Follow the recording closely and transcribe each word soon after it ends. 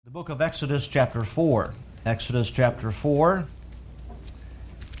The book of Exodus chapter 4. Exodus chapter 4.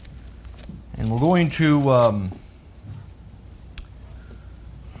 And we're going to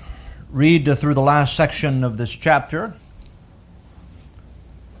read through the last section of this chapter.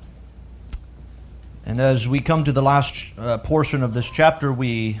 And as we come to the last portion of this chapter,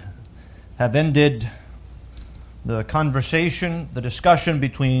 we have ended the conversation, the discussion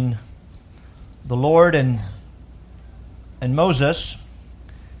between the Lord and Moses.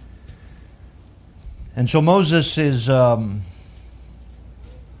 And so Moses is called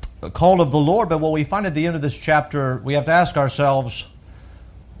of the Lord, but what we find at the end of this chapter, we have to ask ourselves,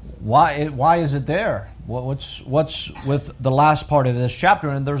 why is it there? What's with the last part of this chapter?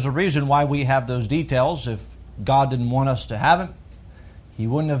 And there's a reason why we have those details. If God didn't want us to have it, He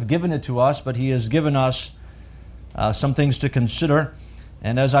wouldn't have given it to us, but He has given us some things to consider.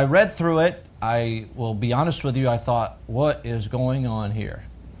 And as I read through it, I will be honest with you, I thought, what is going on here?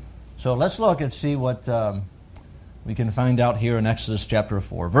 So let's look and see what we can find out here in Exodus chapter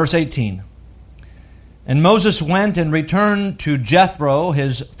 4. Verse 18. And Moses went and returned to Jethro,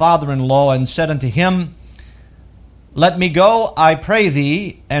 his father-in-law, and said unto him, Let me go, I pray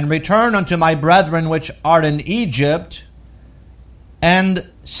thee, and return unto my brethren which are in Egypt, and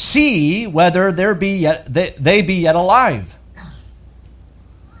see whether they be yet alive.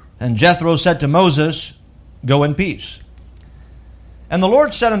 And Jethro said to Moses, Go in peace. And the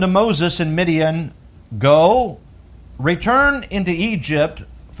Lord said unto Moses in Midian, Go, return into Egypt,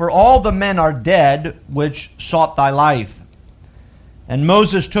 for all the men are dead which sought thy life. And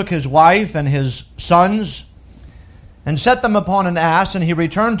Moses took his wife and his sons, and set them upon an ass, and he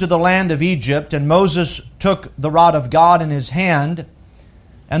returned to the land of Egypt. And Moses took the rod of God in his hand.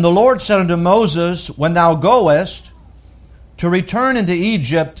 And the Lord said unto Moses, When thou goest to return into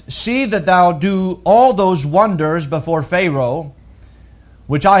Egypt, see that thou do all those wonders before Pharaoh,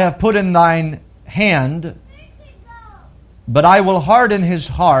 which I have put in thine hand, but I will harden his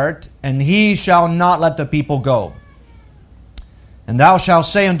heart, and he shall not let the people go. And thou shalt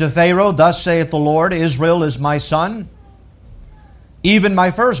say unto Pharaoh, Thus saith the Lord, Israel is my son, even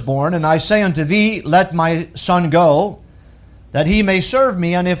my firstborn, and I say unto thee, Let my son go, that he may serve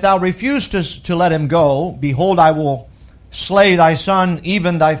me, and if thou refuse to let him go, behold, I will slay thy son,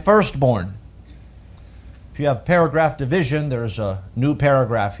 even thy firstborn. If you have paragraph division, there's a new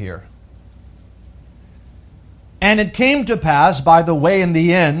paragraph here. And it came to pass by the way in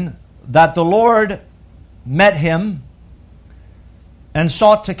the inn that the Lord met him and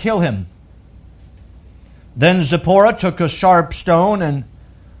sought to kill him. Then Zipporah took a sharp stone and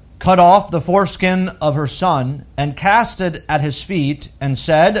cut off the foreskin of her son and cast it at his feet and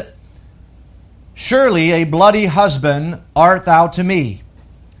said, Surely a bloody husband art thou to me.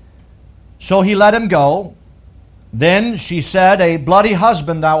 So he let him go. Then she said, A bloody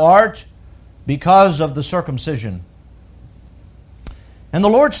husband thou art, because of the circumcision. And the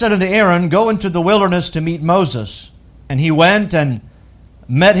Lord said unto Aaron, Go into the wilderness to meet Moses. And he went and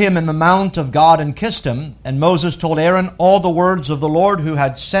met him in the mount of God and kissed him. And Moses told Aaron all the words of the Lord who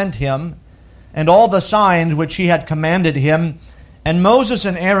had sent him, and all the signs which he had commanded him. And Moses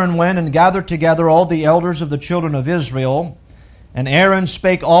and Aaron went and gathered together all the elders of the children of Israel. And Aaron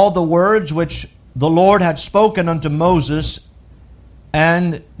spake all the words which the Lord had spoken unto Moses,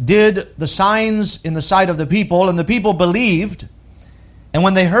 and did the signs in the sight of the people, and the people believed. And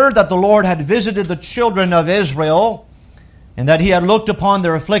when they heard that the Lord had visited the children of Israel, and that he had looked upon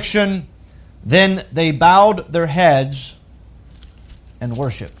their affliction, then they bowed their heads and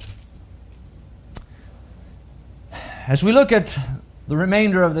worshipped. As we look at the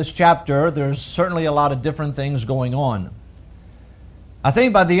remainder of this chapter, there's certainly a lot of different things going on. I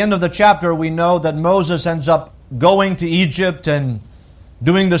think by the end of the chapter, we know that Moses ends up going to Egypt and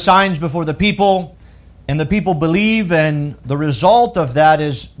doing the signs before the people, and the people believe, and the result of that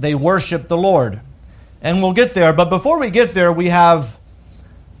is they worship the Lord. And we'll get there, but before we get there, we have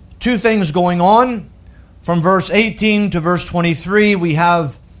two things going on. From verse 18 to verse 23, we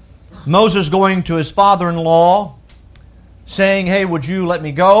have Moses going to his father-in-law, saying, Hey, would you let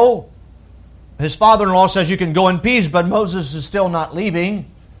me go? His father-in-law says you can go in peace, but Moses is still not leaving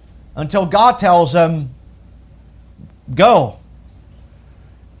until God tells him, Go.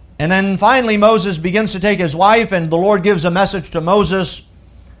 And then finally Moses begins to take his wife, and the Lord gives a message to Moses,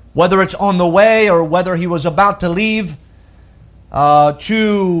 whether it's on the way or whether he was about to leave,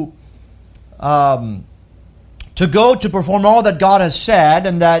 to go to perform all that God has said,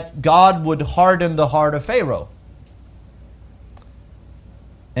 and that God would harden the heart of Pharaoh.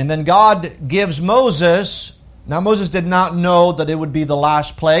 And then God gives Moses, now Moses did not know that it would be the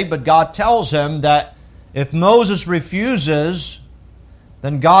last plague, but God tells him that if Moses refuses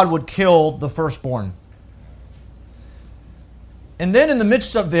then God would kill the firstborn. And then in the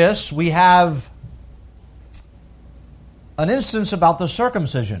midst of this, we have an instance about the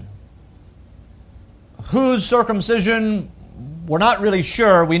circumcision. Whose circumcision, we're not really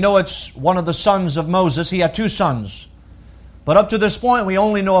sure. We know it's one of the sons of Moses. He had two sons. But up to this point, we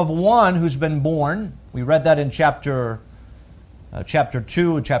only know of one who's been born. We read that in chapter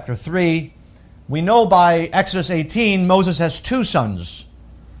 2 and chapter 3. We know by Exodus 18, Moses has two sons.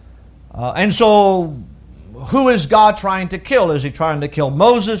 And so, who is God trying to kill? Is he trying to kill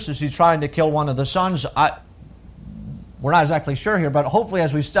Moses? Is he trying to kill one of the sons? We're not exactly sure here, but hopefully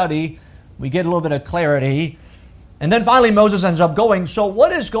as we study, we get a little bit of clarity. And then finally Moses ends up going. So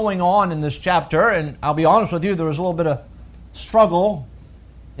what is going on in this chapter? And I'll be honest with you, there was a little bit of struggle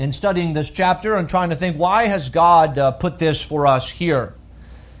in studying this chapter and trying to think, why has God put this for us here?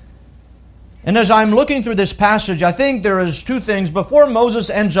 And as I'm looking through this passage, I think there is two things. Before Moses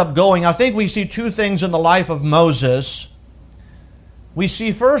ends up going, I think we see two things in the life of Moses. We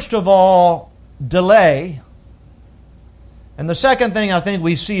see, first of all, delay. And the second thing I think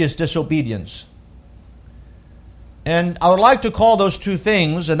we see is disobedience. And I would like to call those two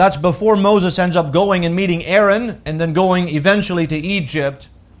things, and that's before Moses ends up going and meeting Aaron and then going eventually to Egypt.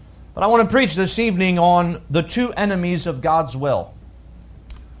 But I want to preach this evening on the two enemies of God's will.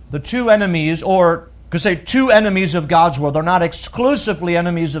 The two enemies, or could say two enemies of God's will. They're not exclusively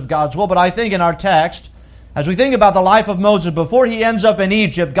enemies of God's will, but I think in our text, as we think about the life of Moses, before he ends up in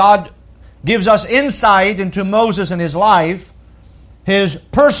Egypt, God gives us insight into Moses and his life, his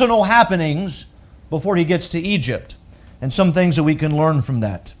personal happenings before he gets to Egypt, and some things that we can learn from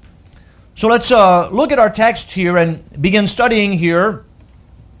that. So let's look at our text here and begin studying here.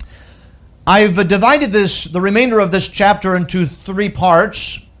 I've divided the remainder of this chapter into three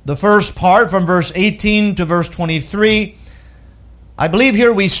parts. The first part from verse 18 to verse 23. I believe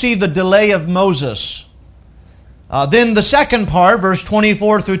here we see the delay of Moses. Then the second part, verse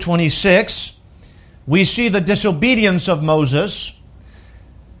 24 through 26, we see the disobedience of Moses.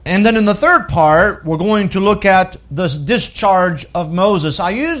 And then in the third part, we're going to look at the discharge of Moses. I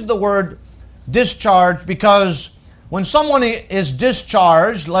use the word discharge because when someone is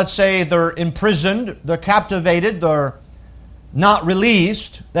discharged, let's say they're imprisoned, they're captivated, they're not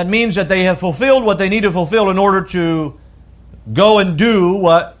released, that means that they have fulfilled what they need to fulfill in order to go and do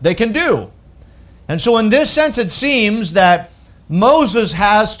what they can do. And so in this sense, it seems that Moses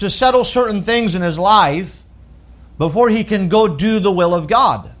has to settle certain things in his life before he can go do the will of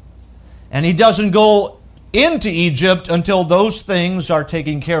God. And he doesn't go into Egypt until those things are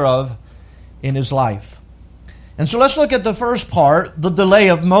taken care of in his life. And so let's look at the first part, the delay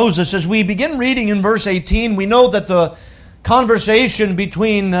of Moses. As we begin reading in verse 18, we know that the conversation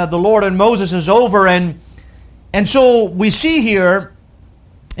between the Lord and Moses is over. And so we see here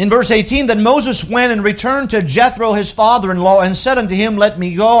in verse 18 that Moses went and returned to Jethro his father-in-law and said unto him, Let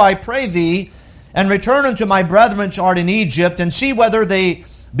me go, I pray thee, and return unto my brethren which art in Egypt, and see whether they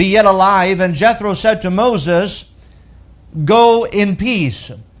be yet alive. And Jethro said to Moses, Go in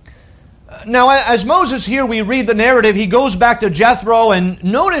peace. Now, as Moses here, we read the narrative, he goes back to Jethro, and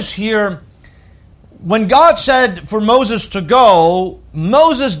notice here, when God said for Moses to go,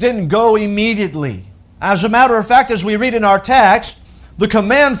 Moses didn't go immediately. As a matter of fact, as we read in our text, the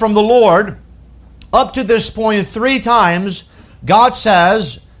command from the Lord, up to this point 3 times, God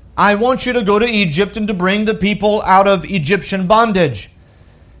says, I want you to go to Egypt and to bring the people out of Egyptian bondage.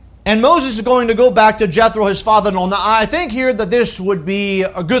 And Moses is going to go back to Jethro, his father-in-law. Now, I think here that this would be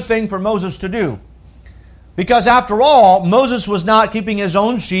a good thing for Moses to do. Because after all, Moses was not keeping his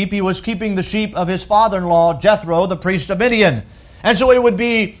own sheep. He was keeping the sheep of his father-in-law, Jethro, the priest of Midian. And so it would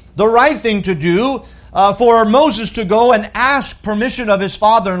be the right thing to do for Moses to go and ask permission of his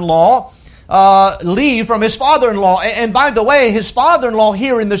father-in-law, leave from his father-in-law. And by the way, his father-in-law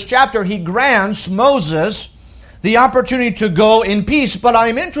here in this chapter, he grants Moses the opportunity to go in peace. But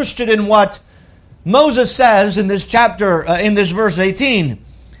I'm interested in what Moses says in this chapter, in this verse 18.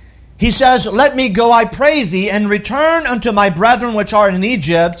 He says, Let me go, I pray thee, and return unto my brethren which are in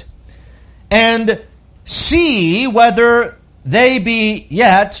Egypt, and see whether they be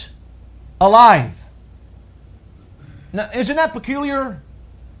yet alive. Now, isn't that peculiar?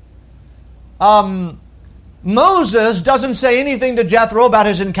 Moses doesn't say anything to Jethro about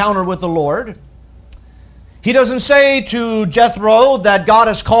his encounter with the Lord. He doesn't say to Jethro that God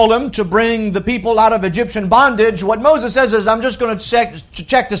has called him to bring the people out of Egyptian bondage. What Moses says is, I'm just going to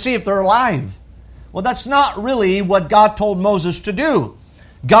check to see if they're alive. Well, that's not really what God told Moses to do.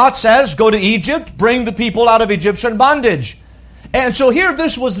 God says, go to Egypt, bring the people out of Egyptian bondage. And so here,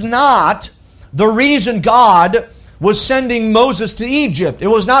 this was not the reason God was sending Moses to Egypt. It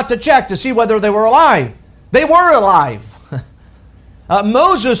was not to check to see whether they were alive. They were alive.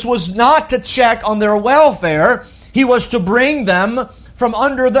 Moses was not to check on their welfare. He was to bring them from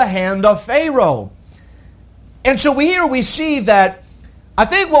under the hand of Pharaoh. And so here we see that I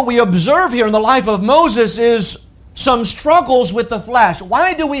think what we observe here in the life of Moses is some struggles with the flesh.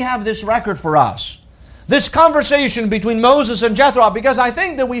 Why do we have this record for us? This conversation between Moses and Jethro, because I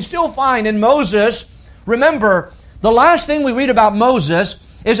think that we still find in Moses, remember, the last thing we read about Moses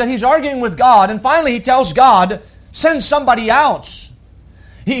is that he's arguing with God, and finally he tells God, send somebody else.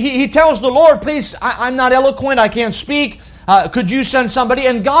 He tells the Lord, please, I'm not eloquent, I can't speak. Could you send somebody?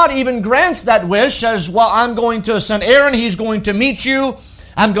 And God even grants that wish, says, well, I'm going to send Aaron, he's going to meet you.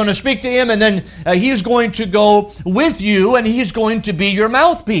 I'm going to speak to him, and then he's going to go with you, and he's going to be your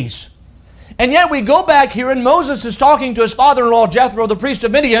mouthpiece. And yet we go back here, and Moses is talking to his father-in-law, Jethro, the priest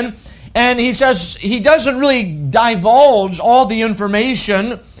of Midian, and he says he doesn't really divulge all the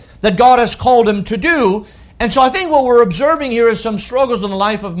information that God has called him to do. And so I think what we're observing here is some struggles in the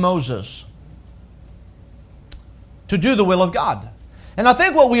life of Moses to do the will of God. And I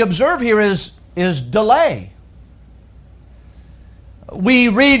think what we observe here is delay. We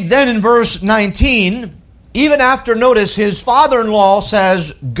read then in verse 19, even after, notice, his father-in-law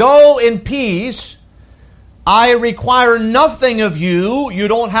says, go in peace, I require nothing of you, you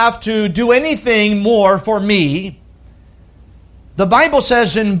don't have to do anything more for me. The Bible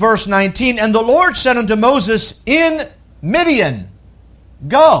says in verse 19, and the Lord said unto Moses in Midian,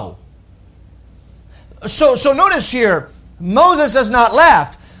 go. So notice here, Moses has not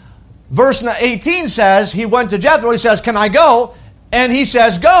left. Verse 18 says, he went to Jethro, he says, can I go? And he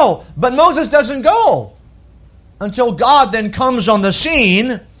says, go. But Moses doesn't go until God then comes on the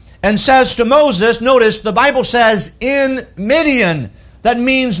scene and says to Moses, notice the Bible says in Midian. That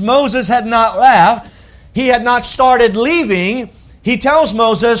means Moses had not left. He had not started leaving. He tells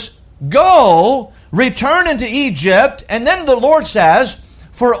Moses, go, return into Egypt. And then the Lord says,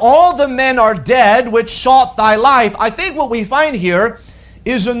 for all the men are dead which sought thy life. I think what we find here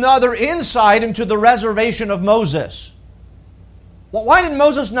is another insight into the reservation of Moses. Well, why did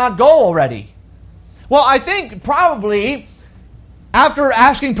Moses not go already? Well, I think probably after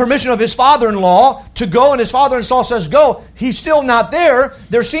asking permission of his father-in-law to go, and his father-in-law says go, he's still not there.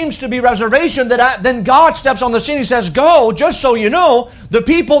 There seems to be reservation that then God steps on the scene and says, go, just so you know, the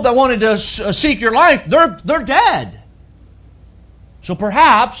people that wanted to seek your life, they're dead. So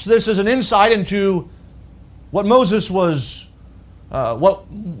perhaps this is an insight into what Moses was, what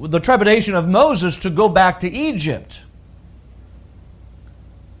the trepidation of Moses to go back to Egypt.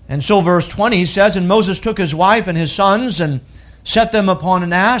 And so verse 20 says, and Moses took his wife and his sons and set them upon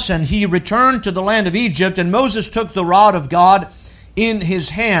an ass, and he returned to the land of Egypt. And Moses took the rod of God in his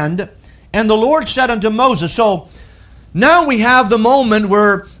hand. And the Lord said unto Moses, so now we have the moment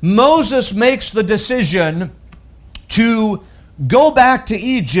where Moses makes the decision to go back to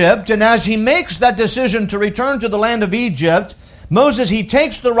Egypt. And as he makes that decision to return to the land of Egypt, Moses, he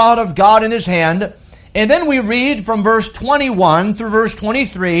takes the rod of God in his hand. And then we read from verse 21 through verse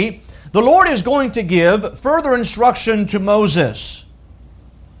 23, the Lord is going to give further instruction to Moses.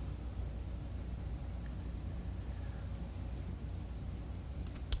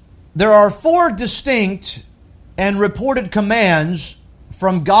 There are 4 distinct and reported commands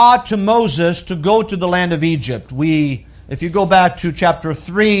from God to Moses to go to the land of Egypt. If you go back to chapter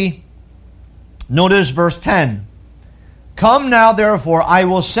 3, notice verse 10. Come now, therefore, I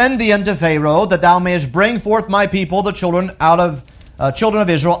will send thee unto Pharaoh, that thou mayest bring forth my people, the children of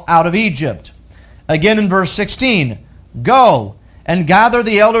Israel, out of Egypt. Again in verse 16, go and gather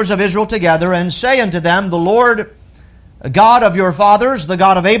the elders of Israel together, and say unto them, the Lord God of your fathers, the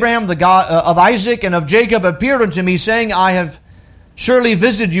God of Abraham, the God of Isaac, and of Jacob, appeared unto me, saying, I have surely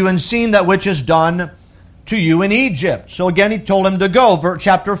visited you and seen that which is done to you in Egypt. So again he told him to go.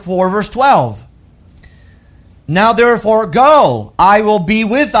 Chapter 4, verse 12. Now therefore go, I will be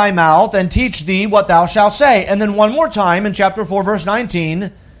with thy mouth, and teach thee what thou shalt say. And then one more time in chapter 4, verse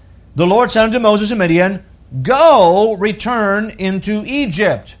 19, the Lord said unto Moses in Midian, go, return into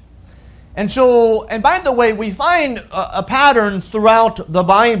Egypt. And by the way, we find a pattern throughout the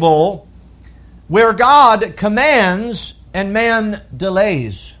Bible where God commands and man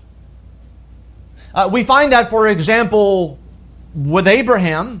delays. We find that, for example, with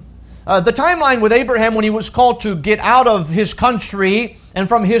Abraham. The timeline with Abraham when he was called to get out of his country and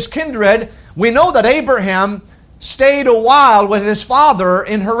from his kindred, we know that Abraham stayed a while with his father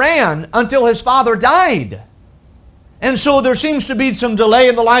in Haran until his father died. And so there seems to be some delay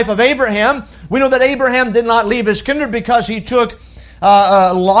in the life of Abraham. We know that Abraham did not leave his kindred because he took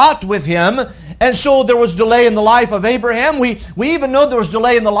Lot with him. And so there was delay in the life of Abraham. We even know there was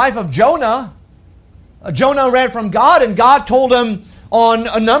delay in the life of Jonah. Jonah ran from God, and God told him on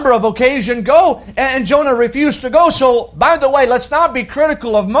a number of occasions, go, and Jonah refused to go. So, by the way, let's not be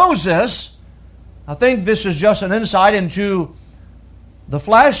critical of Moses. I think this is just an insight into the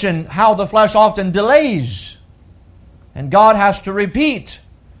flesh and how the flesh often delays. And God has to repeat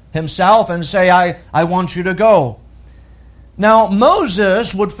himself and say, I want you to go. Now,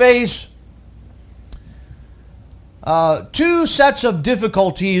 Moses would face two sets of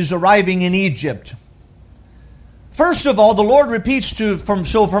difficulties arriving in Egypt. First of all, the Lord repeats from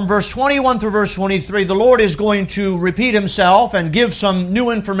verse 21 through verse 23, the Lord is going to repeat himself and give some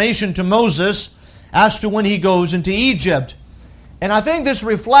new information to Moses as to when he goes into Egypt. And I think this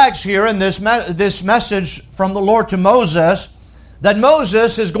reflects here in this message from the Lord to Moses that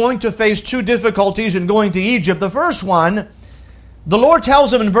Moses is going to face two difficulties in going to Egypt. The first one, the Lord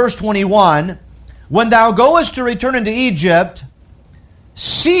tells him in verse 21, when thou goest to return into Egypt,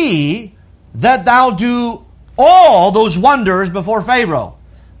 see that thou do all those wonders before Pharaoh.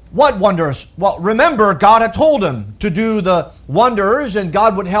 What wonders? Well, remember, God had told him to do the wonders, and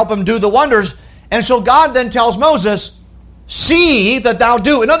God would help him do the wonders. And so God then tells Moses, see that thou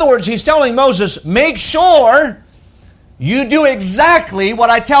do. In other words, he's telling Moses, make sure you do exactly what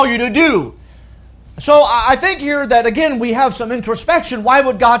I tell you to do. So I think here that, again, we have some introspection. Why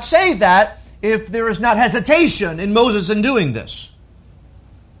would God say that if there is not hesitation in Moses in doing this?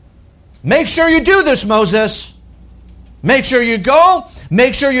 Make sure you do this, Moses. Make sure you go.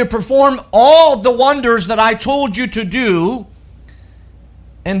 Make sure you perform all the wonders that I told you to do.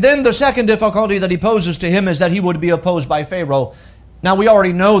 And then the second difficulty that he poses to him is that he would be opposed by Pharaoh. Now, we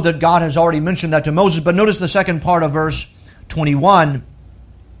already know that God has already mentioned that to Moses, but notice the second part of verse 21.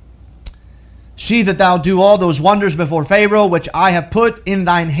 See that thou do all those wonders before Pharaoh, which I have put in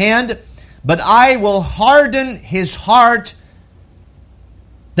thine hand, but I will harden his heart,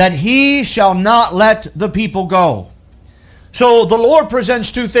 that he shall not let the people go. So the Lord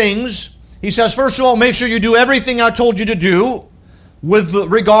presents two things. He says, first of all, make sure you do everything I told you to do with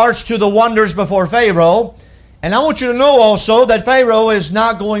regards to the wonders before Pharaoh. And I want you to know also that Pharaoh is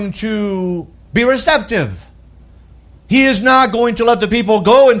not going to be receptive. He is not going to let the people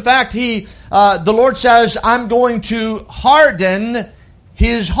go. In fact, the Lord says, I'm going to harden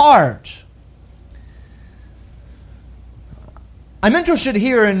his heart. I'm interested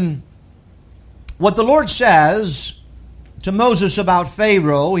here in what the Lord says to Moses about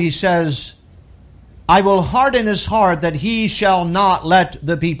Pharaoh. He says, I will harden his heart that he shall not let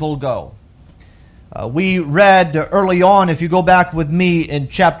the people go. We read early on, if you go back with me in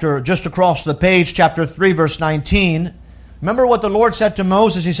chapter, just across the page, chapter 3, verse 19. Remember what the Lord said to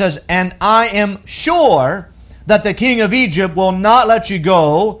Moses. He says, and I am sure that the king of Egypt will not let you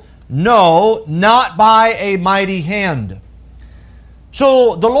go, no, not by a mighty hand.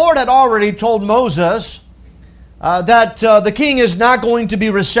 So the Lord had already told Moses that the king is not going to be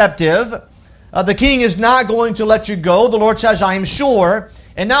receptive. The king is not going to let you go. The Lord says, I am sure.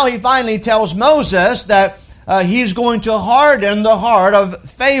 And now he finally tells Moses that he's going to harden the heart of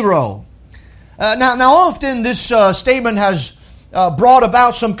Pharaoh. Now, often this statement has brought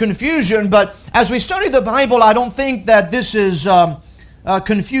about some confusion, but as we study the Bible, I don't think that this is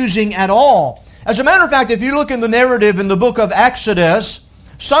confusing at all. As a matter of fact, if you look in the narrative in the book of Exodus,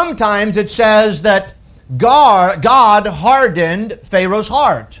 sometimes it says that God hardened Pharaoh's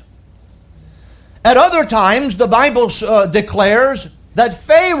heart. At other times, the Bible declares that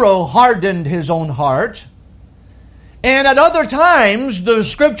Pharaoh hardened his own heart. And at other times, the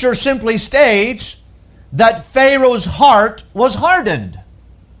Scripture simply states that Pharaoh's heart was hardened.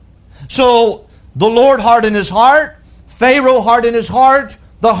 So, the Lord hardened his heart, Pharaoh hardened his heart,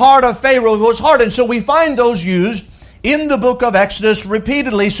 the heart of Pharaoh was hardened. So we find those used in the book of Exodus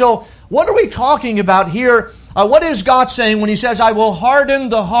repeatedly. So what are we talking about here? What is God saying when he says, I will harden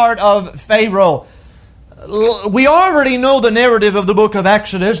the heart of Pharaoh? We already know the narrative of the book of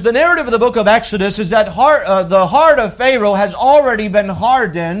Exodus. The narrative of the book of Exodus is that the heart of Pharaoh has already been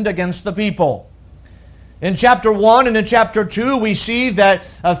hardened against the people. In chapter 1 and in chapter 2, we see that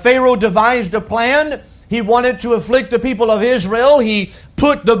Pharaoh devised a plan. He wanted to afflict the people of Israel. He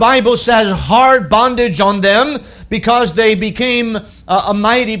put, the Bible says, hard bondage on them because they became a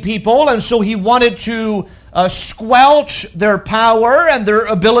mighty people. And so he wanted to squelch their power and their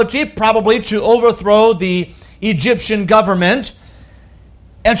ability probably to overthrow the Egyptian government.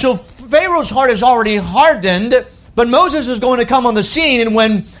 And so Pharaoh's heart is already hardened, but Moses is going to come on the scene, and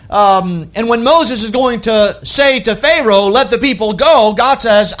when Moses is going to say to Pharaoh, let the people go, God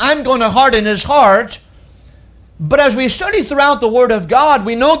says, I'm going to harden his heart But as we study throughout the Word of God,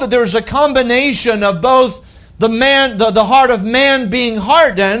 we know that there's a combination of both the heart of man being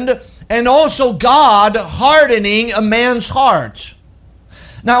hardened and also God hardening a man's heart.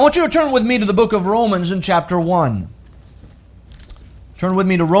 Now, I want you to turn with me to the book of Romans in chapter 1. Turn with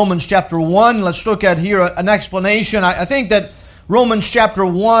me to Romans chapter 1. Let's look at here an explanation. I think that Romans chapter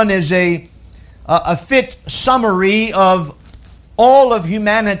 1 is a fit summary of all of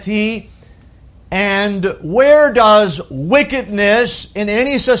humanity and where does wickedness in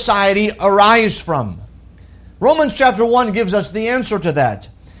any society arise from. Romans chapter 1 gives us the answer to that.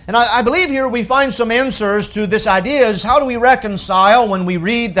 And I believe here we find some answers to this idea is how do we reconcile when we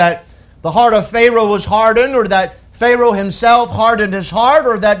read that the heart of Pharaoh was hardened, or that Pharaoh himself hardened his heart,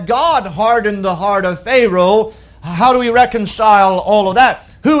 or that God hardened the heart of Pharaoh. How do we reconcile all of that?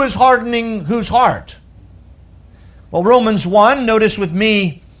 Who is hardening whose heart? Well, Romans 1, notice with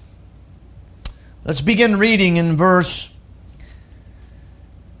me, let's begin reading in verse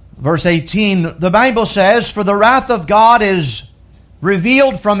 18. The Bible says, "For the wrath of God is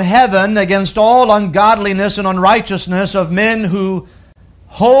revealed from heaven against all ungodliness and unrighteousness of men who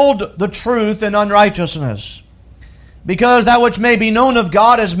hold the truth in unrighteousness. Because that which may be known of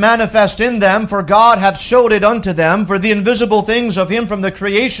God is manifest in them, for God hath showed it unto them. For the invisible things of Him from the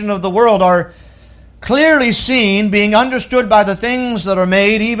creation of the world are clearly seen, being understood by the things that are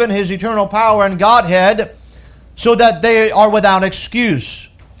made, even His eternal power and Godhead, so that they are without excuse."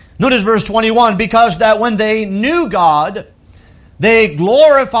 Notice verse 21, "Because that when they knew God, they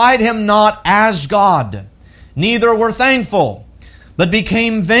glorified Him not as God, neither were thankful, but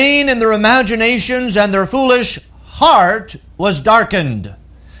became vain in their imaginations, and their foolish heart was darkened."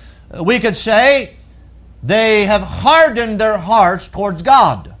 We could say they have hardened their hearts towards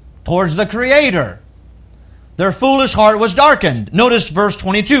God, towards the Creator. Their foolish heart was darkened. Notice verse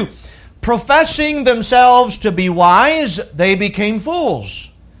 22. "Professing themselves to be wise, they became fools,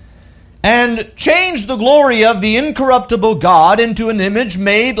 and changed the glory of the incorruptible God into an image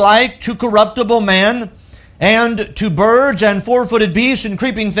made like to corruptible man, and to birds and four-footed beasts and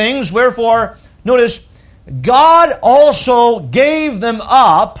creeping things. Wherefore," notice, "God also gave them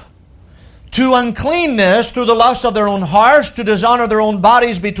up to uncleanness through the lust of their own hearts, to dishonor their own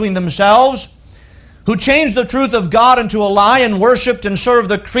bodies between themselves, who changed the truth of God into a lie, and worshipped and served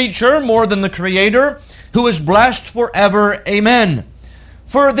the creature more than the Creator, who is blessed forever. Amen.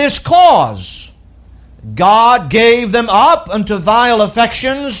 For this cause God gave them up unto vile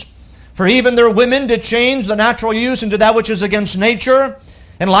affections, for even their women did change the natural use into that which is against nature.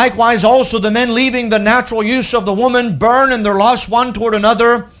 And likewise also the men, leaving the natural use of the woman, burn in their lust one toward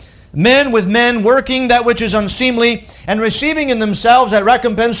another, men with men, working that which is unseemly, and receiving in themselves a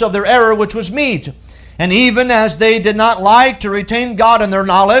recompense of their error which was meet. And even as they did not like to retain God in their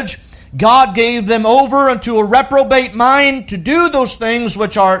knowledge, God gave them over unto a reprobate mind to do those things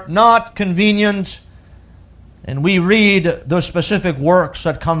which are not convenient." And we read those specific works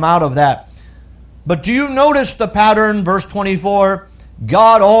that come out of that. But do you notice the pattern? Verse 24,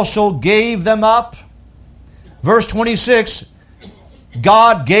 God also gave them up. Verse 26,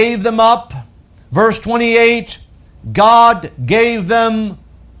 God gave them up. Verse 28, God gave them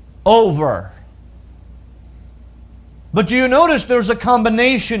over. But do you notice there's a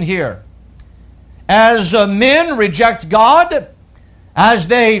combination here? As men reject God, as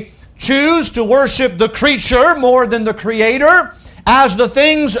they choose to worship the creature more than the Creator, as the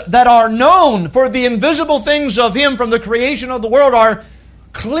things that are known, for the invisible things of Him from the creation of the world are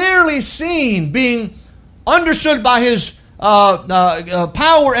clearly seen, being understood by His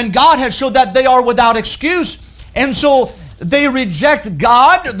power and Godhead, so that they are without excuse. And so they reject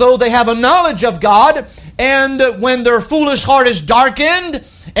God, though they have a knowledge of God. And when their foolish heart is darkened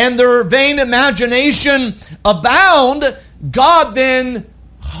and their vain imagination abound, God then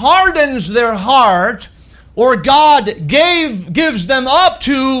hardens their heart, or God gives them up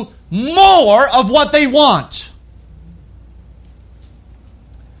to more of what they want.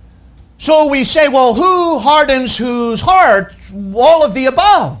 So we say, well, who hardens whose heart? All of the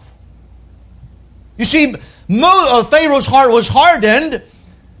above. You see, Pharaoh's heart was hardened.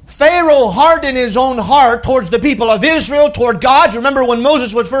 Pharaoh hardened his own heart towards the people of Israel, toward God. You remember when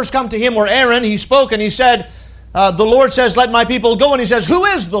Moses would first come to him, or Aaron, he spoke and he said, the Lord says, "Let my people go." And he says, "Who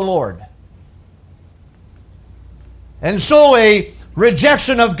is the Lord?" And so a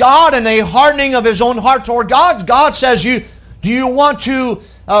rejection of God and a hardening of his own heart toward God. God says, do you want to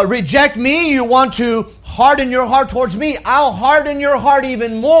reject me? You want to harden your heart towards me? I'll harden your heart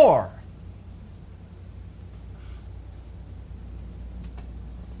even more.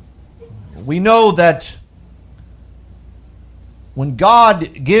 We know that when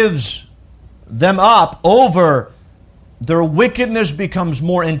God gives them up over their wickedness becomes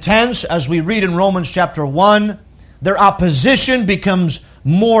more intense, as we read in Romans chapter 1. Their opposition becomes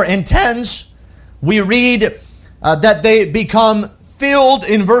more intense. We read that they become filled,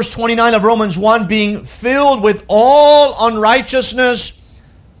 in verse 29 of Romans 1, being filled with all unrighteousness,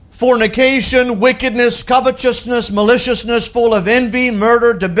 fornication, wickedness, covetousness, maliciousness, full of envy,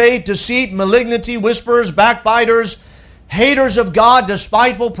 murder, debate, deceit, malignity, whisperers, backbiters, haters of God,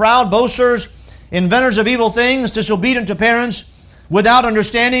 despiteful, proud, boasters, inventors of evil things, disobedient to parents, without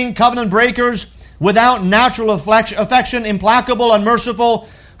understanding, covenant breakers, without natural affection, implacable, unmerciful,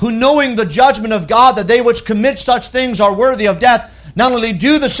 who knowing the judgment of God, that they which commit such things are worthy of death, not only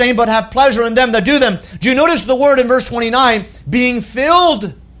do the same, but have pleasure in them that do them. Do you notice the word in verse 29, being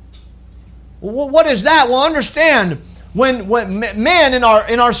filled? What is that? Well, understand, when man, in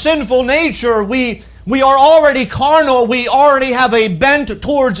our sinful nature, we are already carnal, we already have a bent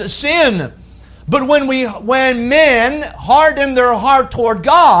towards sin. But when men harden their heart toward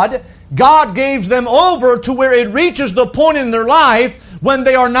God, God gives them over to where it reaches the point in their life when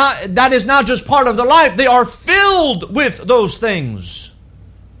they are not, that is not just part of their life, they are filled with those things.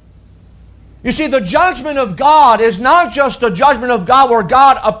 You see, the judgment of God is not just a judgment of God where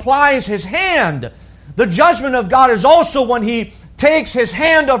God applies His hand. The judgment of God is also when He takes His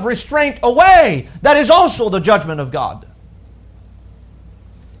hand of restraint away. That is also the judgment of God.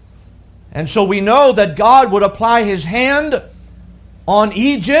 And so we know that God would apply His hand on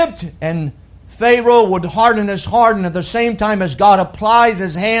Egypt, and Pharaoh would harden his heart, and at the same time as God applies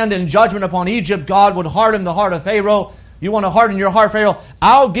His hand in judgment upon Egypt, God would harden the heart of Pharaoh. You want to harden your heart, Pharaoh?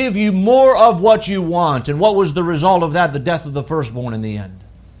 I'll give you more of what you want. And what was the result of that? The death of the firstborn in the end.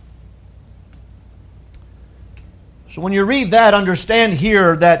 So when you read that, understand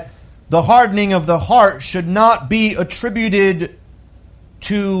here that the hardening of the heart should not be attributed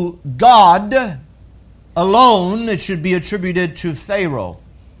to God alone. It should be attributed to Pharaoh.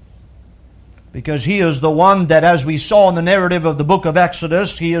 Because he is the one that, as we saw in the narrative of the book of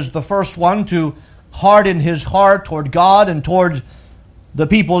Exodus, he is the first one to harden his heart toward God and toward the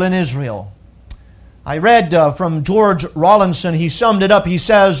people in Israel. I read from George Rawlinson, he summed it up. He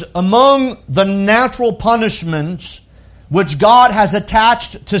says, among the natural punishments which God has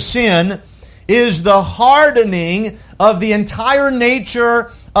attached to sin is the hardening of the entire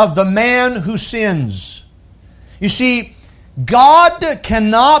nature of the man who sins. You see, God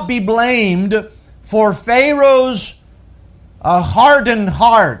cannot be blamed for Pharaoh's hardened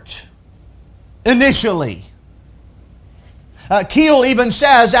heart initially. Keel even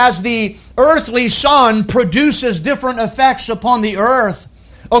says, as the earthly sun produces different effects upon the earth,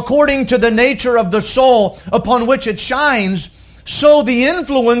 according to the nature of the soul upon which it shines, so the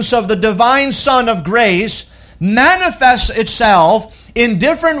influence of the divine Sun of grace manifests itself in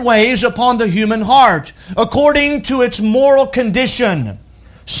different ways upon the human heart, according to its moral condition.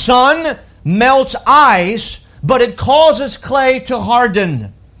 Sun melts ice, but it causes clay to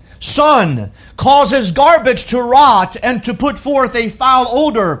harden. Sun causes garbage to rot and to put forth a foul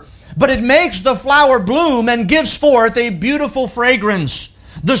odor, but it makes the flower bloom and gives forth a beautiful fragrance.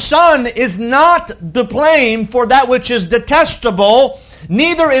 The sun is not to blame for that which is detestable,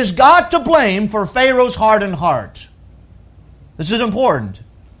 neither is God to blame for Pharaoh's hardened heart. This is important.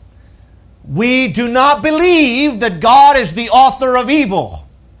 We do not believe that God is the author of evil.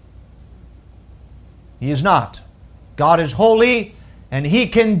 He is not. God is holy, and He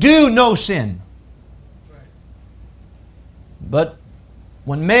can do no sin. But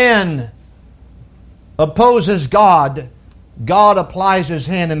when man opposes God, God applies His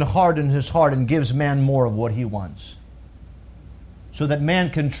hand and hardens his heart and gives man more of what he wants, so that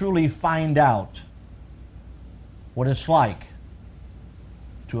man can truly find out what it's like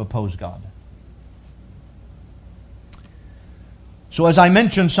to oppose God. So as I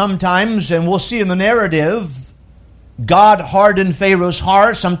mentioned sometimes, and we'll see in the narrative, God hardened Pharaoh's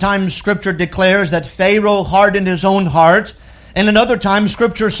heart. Sometimes Scripture declares that Pharaoh hardened his own heart. And in other times,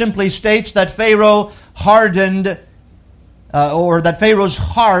 Scripture simply states that Pharaoh hardened, or that Pharaoh's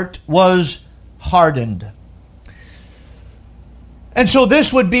heart was hardened. And so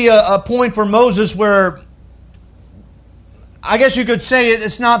this would be a point for Moses where I guess you could say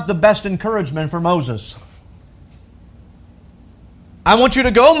it's not the best encouragement for Moses. I want you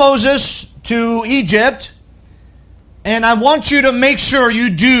to go, Moses, to Egypt, and I want you to make sure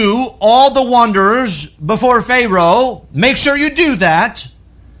you do all the wonders before Pharaoh. Make sure you do that.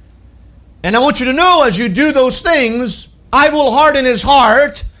 And I want you to know, as you do those things, I will harden his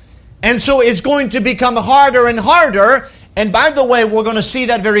heart, and so it's going to become harder and harder. And by the way, we're going to see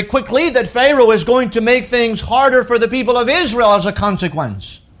that very quickly, that Pharaoh is going to make things harder for the people of Israel as a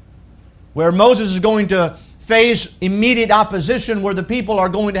consequence. Where Moses is going to face immediate opposition where the people are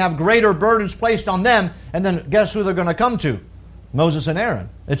going to have greater burdens placed on them. And then guess who they're going to come to? Moses and Aaron.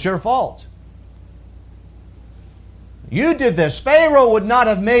 It's your fault. You did this. Pharaoh would not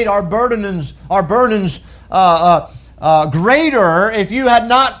have made our burdens greater if you had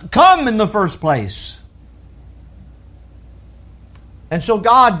not come in the first place. And so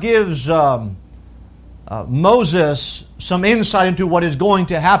God gives Moses some insight into what is going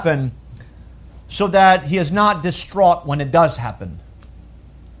to happen so that he is not distraught when it does happen.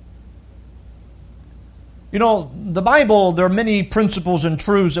 You know, the Bible, there are many principles and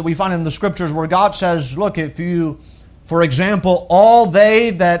truths that we find in the Scriptures where God says, look, if you, for example, all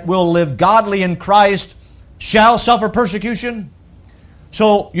they that will live godly in Christ shall suffer persecution.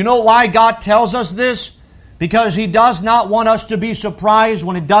 So, you know why God tells us this? Because He does not want us to be surprised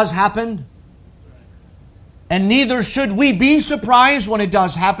when it does happen. And neither should we be surprised when it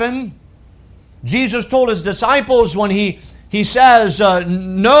does happen. Jesus told His disciples when He says,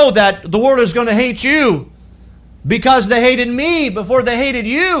 know that the world is going to hate you because they hated me before they hated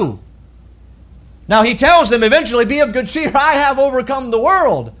you. Now He tells them eventually, be of good cheer, I have overcome the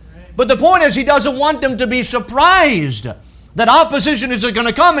world. But the point is He doesn't want them to be surprised that opposition is going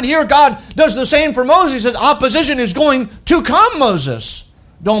to come. And here God does the same for Moses. He says, opposition is going to come, Moses.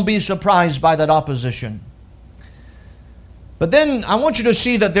 Don't be surprised by that opposition. But then I want you to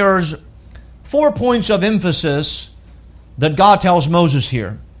see that there's 4 points of emphasis that God tells Moses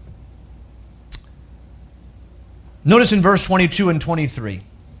here. Notice in verse 22 and 23.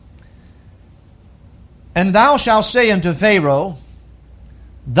 And thou shalt say unto Pharaoh,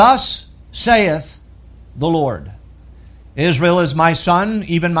 thus saith the Lord, Israel is my son,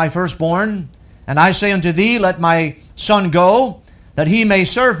 even my firstborn. And I say unto thee, let my son go, that he may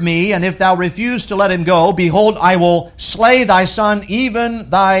serve me. And if thou refuse to let him go, behold, I will slay thy son, even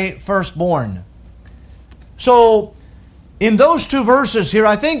thy firstborn. So, in those 2 verses here,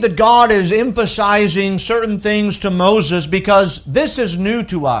 I think that God is emphasizing certain things to Moses because this is new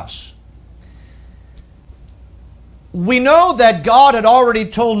to us. We know that God had already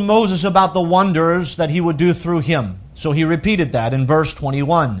told Moses about the wonders that He would do through him. So He repeated that in verse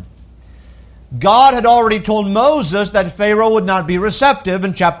 21. God had already told Moses that Pharaoh would not be receptive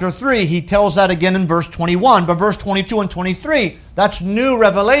in chapter 3. He tells that again in verse 21. But verse 22 and 23, that's new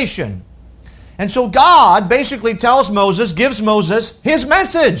revelation. And so God basically tells Moses, gives Moses His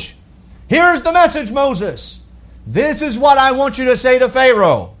message. Here's the message, Moses. This is what I want you to say to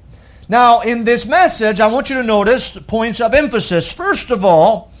Pharaoh. Now, in this message, I want you to notice points of emphasis. First of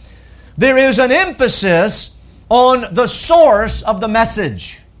all, there is an emphasis on the source of the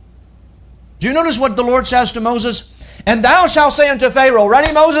message. Do you notice what the Lord says to Moses? And thou shalt say unto Pharaoh,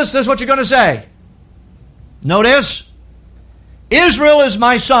 ready, Moses? This is what you're going to say. Notice, Israel is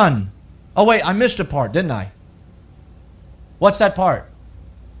my son. Oh wait, I missed a part, didn't I? What's that part?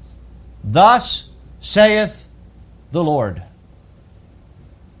 Thus saith the Lord.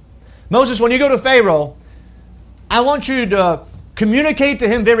 Moses, when you go to Pharaoh, I want you to communicate to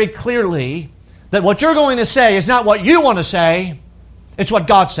him very clearly that what you're going to say is not what you want to say, it's what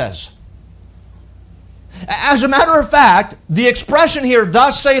God says. As a matter of fact, the expression here,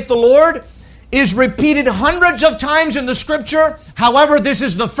 thus saith the Lord, is repeated hundreds of times in the Scripture. However, this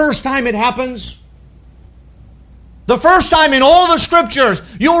is the first time it happens. The first time in all the Scriptures,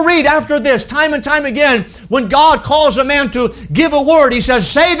 you'll read after this time and time again, when God calls a man to give a word, He says,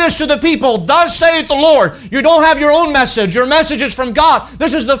 say this to the people, thus saith the Lord. You don't have your own message. Your message is from God.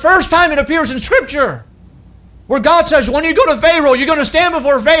 This is the first time it appears in Scripture, where God says, when you go to Pharaoh, you're going to stand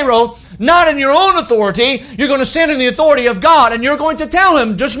before Pharaoh, not in your own authority, you're going to stand in the authority of God, and you're going to tell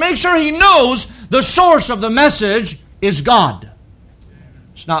him, just make sure he knows the source of the message is God.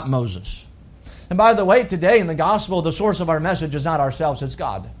 It's not Moses. And by the way, today in the gospel, the source of our message is not ourselves, it's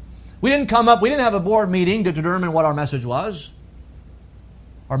God. We didn't have a board meeting to determine what our message was.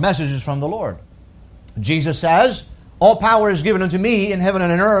 Our message is from the Lord. Jesus says, all power is given unto me in heaven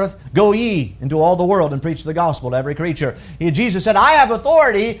and in earth. Go ye into all the world and preach the gospel to every creature. Jesus said, I have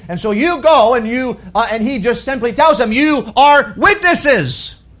authority, and so you go, and and He just simply tells them, you are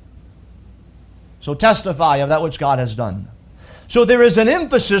witnesses. So testify of that which God has done. So there is an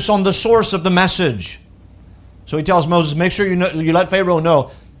emphasis on the source of the message. So He tells Moses, make sure you let Pharaoh know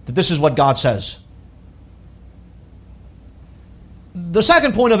that this is what God says. The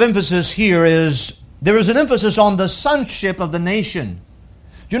second point of emphasis here is there is an emphasis on the sonship of the nation.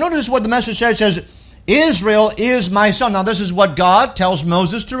 Do you notice what the message says? It says, Israel is my son. Now this is what God tells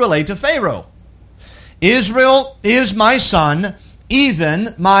Moses to relate to Pharaoh. Israel is my son,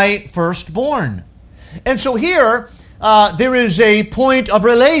 even my firstborn. And so here, there is a point of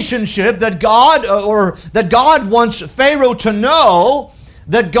relationship that God wants Pharaoh to know,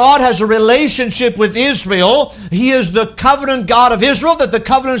 that God has a relationship with Israel. He is the covenant God of Israel, that the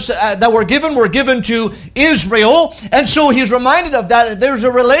covenants that were given to Israel. And so he's reminded of that. There's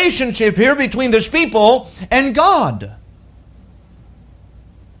a relationship here between this people and God.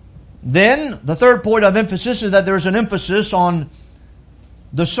 Then, the third point of emphasis is that there's an emphasis on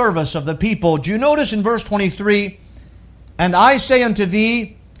the service of the people. Do you notice in verse 23, "And I say unto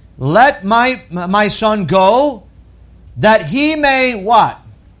thee, let my son go, that he may" what?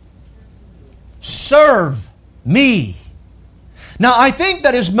 "Serve me." Now, I think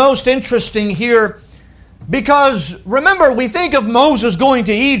that is most interesting here, because remember, we think of Moses going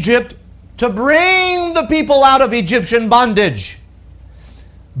to Egypt to bring the people out of Egyptian bondage.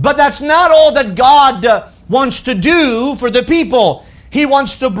 But that's not all that God wants to do for the people. He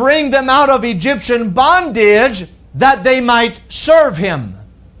wants to bring them out of Egyptian bondage that they might serve Him.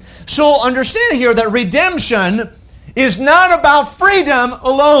 So understand here that redemption is not about freedom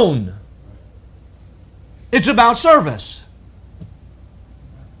alone. It's about service.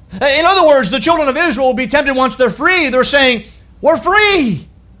 In other words, the children of Israel will be tempted once they're free. They're saying, "We're free."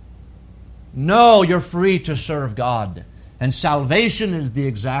 No, you're free to serve God. And salvation is the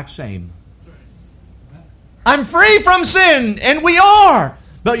exact same. I'm free from sin, and we are.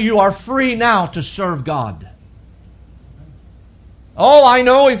 But you are free now to serve God. Oh, I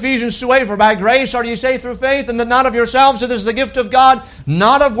know Ephesians 2:8, "For by grace are ye saved through faith, and that not of yourselves, it is the gift of God,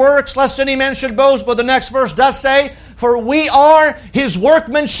 not of works, lest any man should boast." But the next verse does say, "For we are His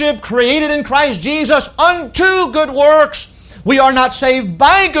workmanship, created in Christ Jesus unto good works." We are not saved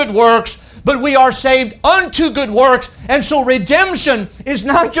by good works, but we are saved unto good works. And so redemption is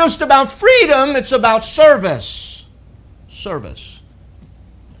not just about freedom, it's about service. Service.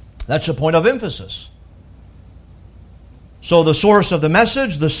 That's a point of emphasis. So the source of the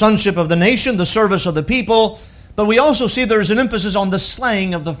message, the sonship of the nation, the service of the people. But we also see there's an emphasis on the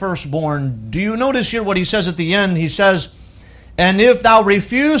slaying of the firstborn. Do you notice here what he says at the end? He says, "And if thou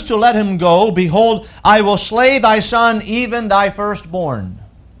refuse to let him go, behold, I will slay thy son, even thy firstborn."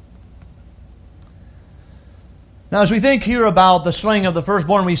 Now, as we think here about the slaying of the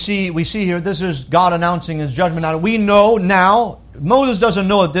firstborn, we see here, this is God announcing His judgment. Now, we know now, Moses doesn't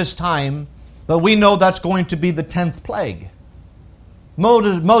know at this time, but we know that's going to be the 10th plague.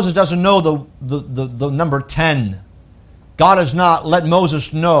 Moses doesn't know the number 10. God has not let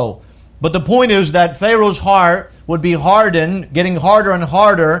Moses know. But the point is that Pharaoh's heart would be hardened, getting harder and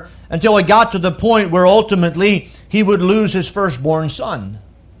harder, until it got to the point where ultimately he would lose his firstborn son.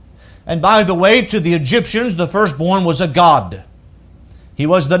 And by the way, to the Egyptians, the firstborn was a god. He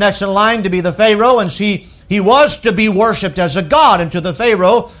was the next in line to be the Pharaoh, and he was to be worshipped as a god. And to the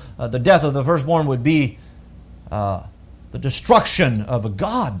Pharaoh, the death of the firstborn would be the destruction of a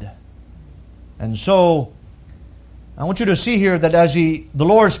god. And so, I want you to see here that as the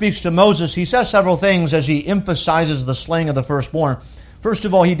Lord speaks to Moses, He says several things as He emphasizes the slaying of the firstborn. First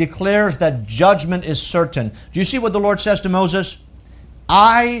of all, He declares that judgment is certain. Do you see what the Lord says to Moses?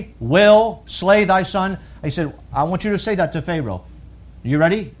 "I will slay thy son." He said, I want you to say that to Pharaoh. You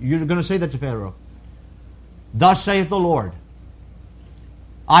ready? You're going to say that to Pharaoh. "Thus saith the Lord,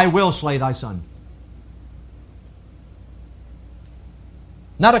 I will slay thy son."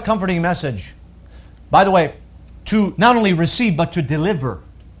 Not a comforting message. By the way, to not only receive, but to deliver.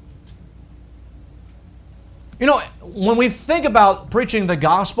 You know, when we think about preaching the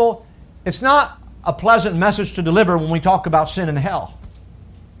gospel, it's not a pleasant message to deliver when we talk about sin and hell.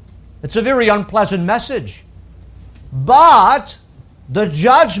 It's a very unpleasant message. But the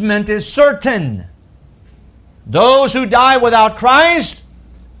judgment is certain. Those who die without Christ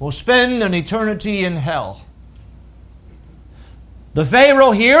will spend an eternity in hell. The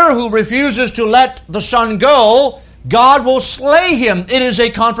Pharaoh here who refuses to let the son go, God will slay him. It is a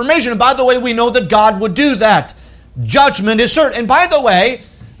confirmation. And by the way, we know that God would do that. Judgment is certain. And by the way,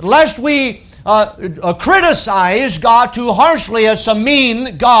 lest we criticize God too harshly as some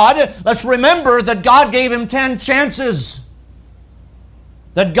mean God, let's remember that God gave him 10 chances.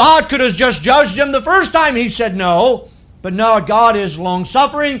 That God could have just judged him the first time he said no. But no, God is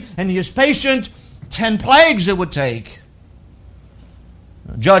long-suffering and He is patient. 10 plagues it would take.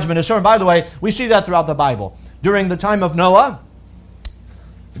 Judgment is certain. By the way, we see that throughout the Bible. During the time of Noah,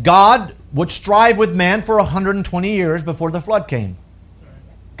 God would strive with man for 120 years before the flood came.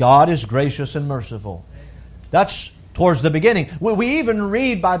 God is gracious and merciful. That's towards the beginning. We even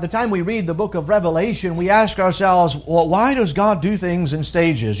read, by the time we read the book of Revelation, we ask ourselves, well, why does God do things in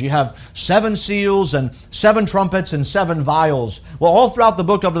stages? You have 7 seals and 7 trumpets and 7 vials. Well, all throughout the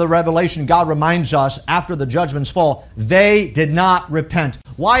book of the Revelation, God reminds us, after the judgments fall, they did not repent.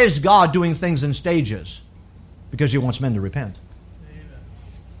 Why is God doing things in stages? Because He wants men to repent. Amen.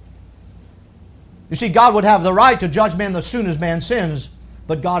 You see, God would have the right to judge man as soon as man sins,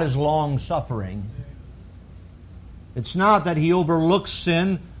 but God is long-suffering. It's not that He overlooks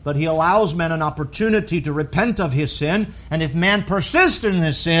sin, but He allows man an opportunity to repent of his sin. And if man persists in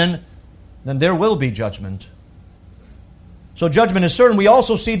his sin, then there will be judgment. So judgment is certain. We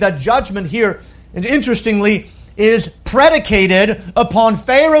also see that judgment here, interestingly, is predicated upon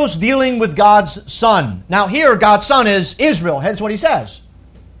Pharaoh's dealing with God's son. Now here, God's son is Israel. Hence what He says.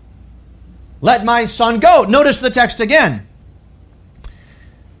 Let my son go. Notice the text again.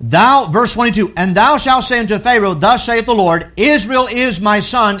 Thou, verse 22, and thou shalt say unto Pharaoh, thus saith the Lord, Israel is my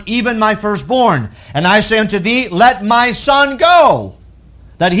son, even my firstborn. And I say unto thee, let my son go,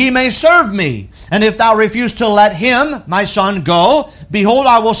 that he may serve me. And if thou refuse to let him, my son, go, behold,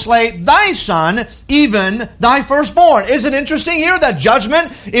 I will slay thy son, even thy firstborn. Isn't it interesting here that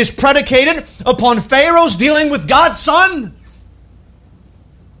judgment is predicated upon Pharaoh's dealing with God's son?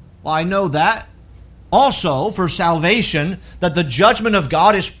 Well, I know that. Also, for salvation, that the judgment of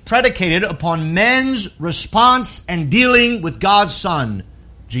God is predicated upon men's response and dealing with God's Son,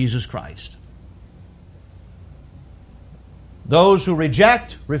 Jesus Christ. Those who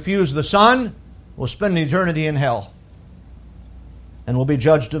refuse the Son, will spend an eternity in hell and will be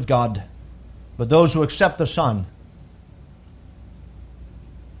judged of God. But those who accept the Son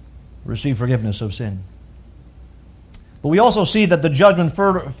receive forgiveness of sin. But we also see that the judgment,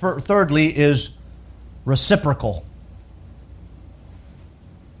 thirdly, is reciprocal.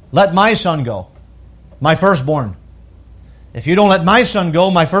 Let my son go, my firstborn. If you don't let my son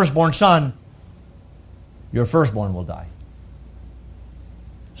go, my firstborn son, your firstborn will die.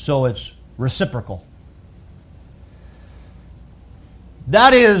 So it's reciprocal.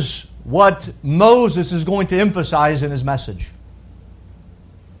 That is what Moses is going to emphasize in his message.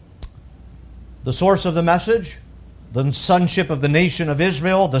 The source of the message, the sonship of the nation of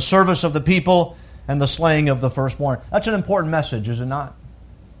Israel, the service of the people, and the slaying of the firstborn. That's an important message, is it not?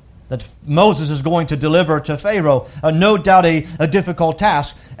 That Moses is going to deliver to Pharaoh. No doubt a difficult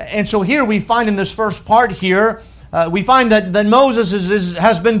task. And so here we find in this first part here, we find that Moses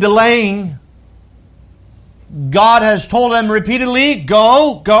has been delaying. God has told him repeatedly,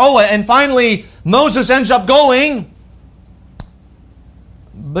 go, go. And finally, Moses ends up going.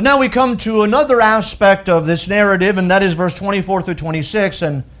 But now we come to another aspect of this narrative, and that is verse 24 through 26.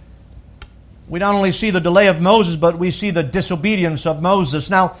 And we not only see the delay of Moses, but we see the disobedience of Moses.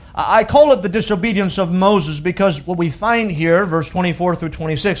 Now, I call it the disobedience of Moses because what we find here, verse 24 through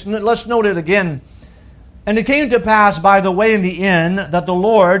 26, let's note it again. And it came to pass by the way in the inn that the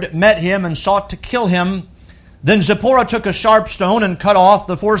Lord met him and sought to kill him. Then Zipporah took a sharp stone and cut off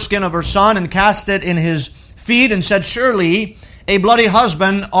the foreskin of her son and cast it in his feet and said, Surely a bloody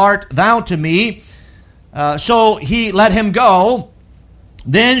husband art thou to me. So he let him go.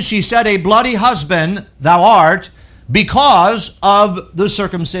 Then she said, A bloody husband thou art, because of the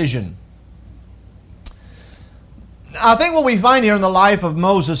circumcision. I think what we find here in the life of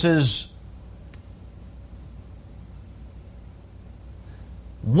Moses is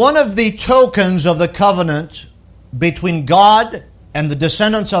one of the tokens of the covenant between God and the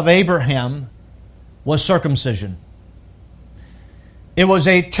descendants of Abraham was circumcision. It was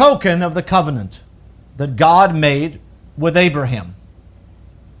a token of the covenant that God made with Abraham.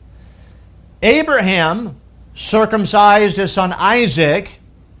 Abraham circumcised his son Isaac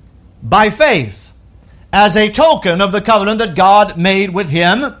by faith as a token of the covenant that God made with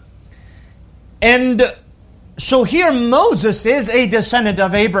him. And so here Moses is a descendant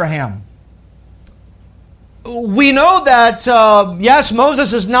of Abraham. We know that, yes,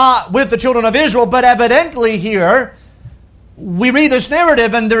 Moses is not with the children of Israel, but evidently here we read this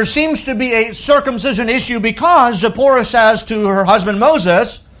narrative and there seems to be a circumcision issue because Zipporah says to her husband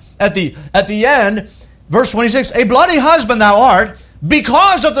Moses, at the end, verse 26, A bloody husband thou art,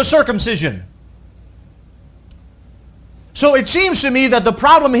 because of the circumcision. So it seems to me that the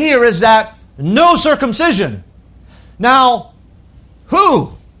problem here is that no circumcision. Now,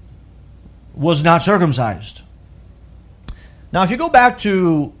 who was not circumcised? Now, if you go back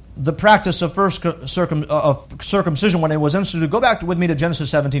to the practice of circumcision when it was instituted, go back with me to Genesis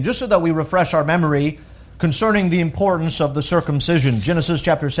 17, just so that we refresh our memory concerning the importance of the circumcision. Genesis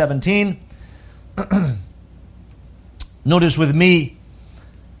chapter 17. Notice with me,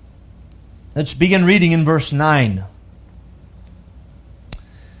 let's begin reading in verse 9.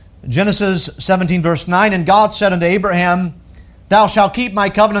 Genesis 17 verse 9, and God said unto Abraham, Thou shalt keep my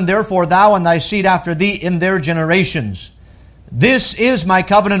covenant, therefore thou and thy seed after thee in their generations. This is my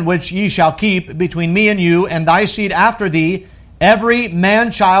covenant which ye shall keep between me and you and thy seed after thee. Every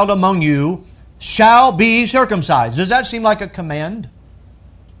man-child among you shall be circumcised. Does that seem like a command?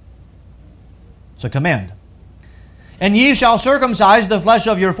 It's a command. And ye shall circumcise the flesh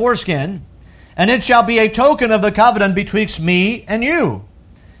of your foreskin, and it shall be a token of the covenant betwixt me and you.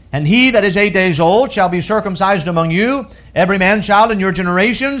 And he that is 8 days old shall be circumcised among you, every man-child in your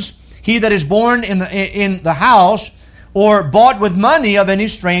generations. He that is born in the house, or bought with money of any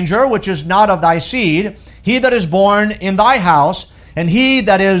stranger, which is not of thy seed, he that is born in thy house, and he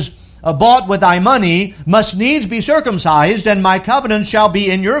that is bought with thy money, must needs be circumcised, and my covenant shall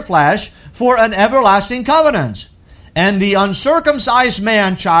be in your flesh for an everlasting covenant. And the uncircumcised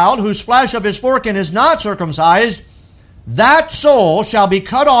man-child, whose flesh of his foreskin is not circumcised, that soul shall be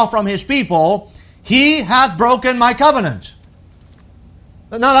cut off from his people. He hath broken my covenant.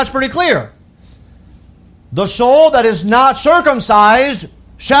 Now that's pretty clear. The soul that is not circumcised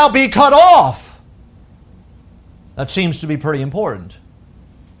shall be cut off. That seems to be pretty important.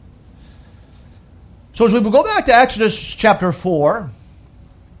 So as we go back to Exodus chapter 4,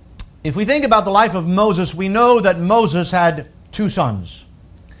 if we think about the life of Moses, we know that Moses had 2 sons.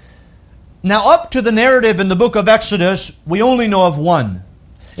 Now, up to the narrative in the book of Exodus, we only know of one.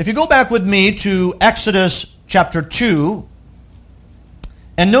 If you go back with me to Exodus chapter 2,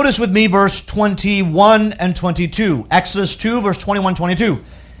 and notice with me verse 21 and 22. Exodus 2, verse 21, 22.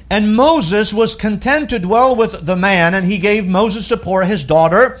 And Moses was content to dwell with the man, and he gave Moses Zipporah his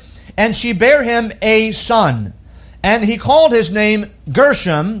daughter, and she bare him a son. And he called his name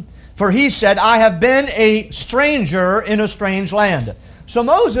Gershom, for he said, I have been a stranger in a strange land. So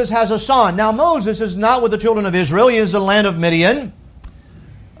Moses has a son. Now Moses is not with the children of Israel. He is in the land of Midian.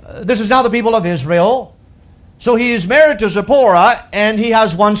 This is not the people of Israel. So he is married to Zipporah, and he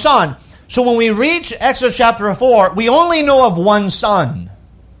has one son. So when we reach Exodus chapter 4, we only know of one son.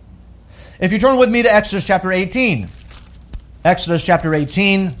 If you turn with me to Exodus chapter 18. Exodus chapter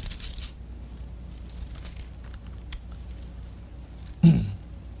 18.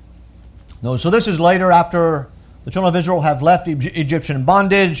 No, so this is later after the children of Israel have left Egyptian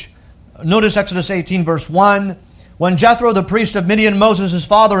bondage. Notice Exodus 18 verse 1. When Jethro the priest of Midian, Moses his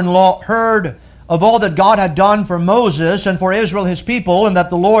father-in-law, heard of all that God had done for Moses and for Israel his people, and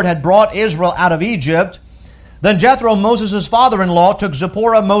that the Lord had brought Israel out of Egypt, then Jethro, Moses' father-in-law, took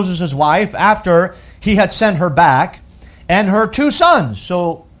Zipporah, Moses' wife, after he had sent her back, and her 2 sons.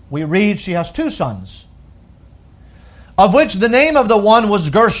 So we read she has 2 sons. Of which the name of the one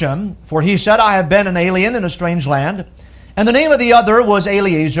was Gershom, for he said, I have been an alien in a strange land. And the name of the other was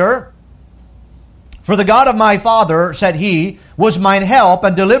Eliezer. For the God of my father, said he, was mine help,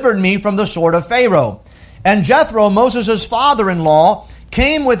 and delivered me from the sword of Pharaoh. And Jethro, Moses' father-in-law,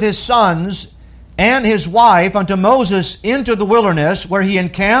 came with his sons and his wife unto Moses into the wilderness, where he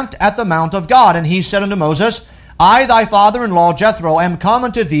encamped at the mount of God. And he said unto Moses, I, thy father-in-law Jethro, am come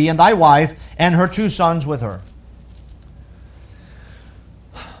unto thee, and thy wife, and her 2 sons with her.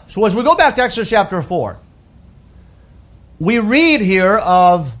 So as we go back to Exodus chapter 4, we read here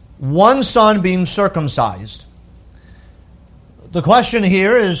of one son being circumcised. The question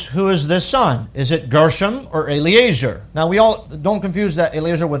here is, who is this son? Is it Gershom or Eliezer? Now we all don't confuse that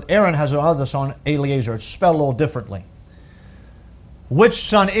Eliezer with Aaron has another son, Eliezer. It's spelled a little differently. Which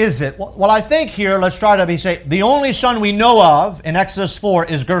son is it? Well, I think here, let's try to be safe. The only son we know of in Exodus 4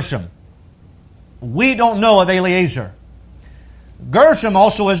 is Gershom. We don't know of Eliezer. Gershom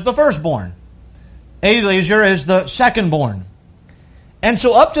also is the firstborn. Eliezer is the secondborn. And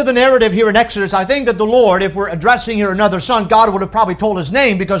so up to the narrative here in Exodus, I think that the Lord, if we're addressing here another son, God would have probably told his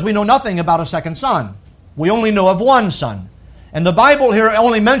name, because we know nothing about a second son. We only know of one son. And the Bible here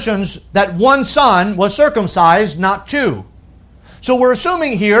only mentions that one son was circumcised, not 2. So we're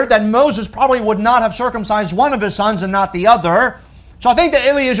assuming here that Moses probably would not have circumcised one of his sons and not the other. So I think that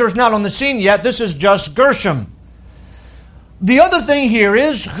Eliezer is not on the scene yet. This is just Gershom. The other thing here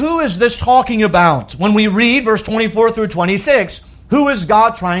is, who is this talking about? When we read verse 24 through 26, who is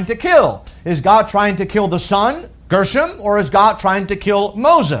God trying to kill? Is God trying to kill the son, Gershom, or is God trying to kill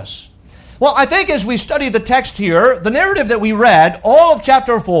Moses? Well, I think as we study the text here, the narrative that we read, all of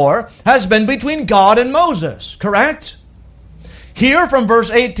chapter 4, has been between God and Moses, correct? Here from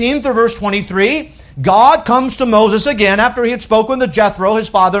verse 18 through verse 23, God comes to Moses again after he had spoken to Jethro, his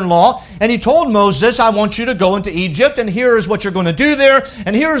father-in-law, and he told Moses, I want you to go into Egypt, and here is what you're going to do there,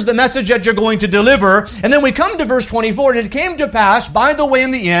 and here's the message that you're going to deliver. And then we come to verse 24, and it came to pass, by the way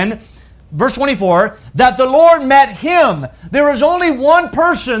in the end, verse 24, that the Lord met him. There is only one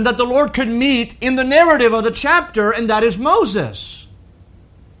person that the Lord could meet in the narrative of the chapter, and that is Moses.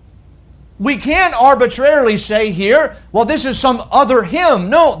 We can't arbitrarily say here, well, this is some other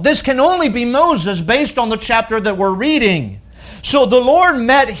him. No, this can only be Moses based on the chapter that we're reading. So the Lord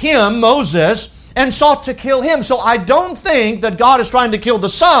met him, Moses, and sought to kill him. So I don't think that God is trying to kill the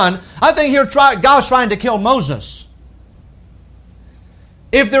son. I think here God's trying to kill Moses.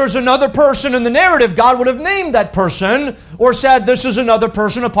 If there's another person in the narrative, God would have named that person or said this is another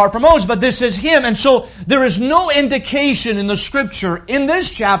person apart from Moses, but this is him. And so there is no indication in the Scripture in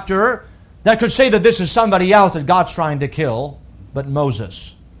this chapter that could say that this is somebody else that God's trying to kill, but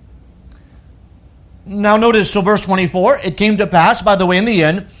Moses. Now notice, so verse 24, it came to pass, by the way, in the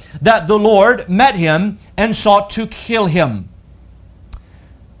end, that the Lord met him and sought to kill him.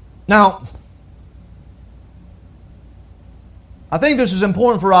 Now, I think this is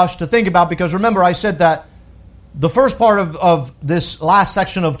important for us to think about, because remember I said that the first part of this last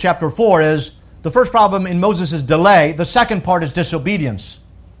section of chapter 4 is the first problem in Moses' delay. The second part is disobedience.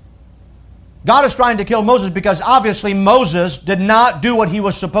 God is trying to kill Moses because obviously Moses did not do what he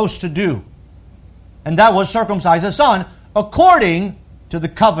was supposed to do. And that was circumcise his son according to the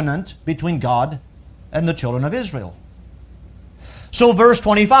covenant between God and the children of Israel. So verse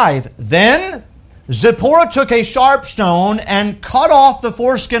 25, then Zipporah took a sharp stone and cut off the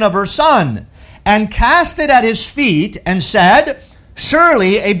foreskin of her son and cast it at his feet and said,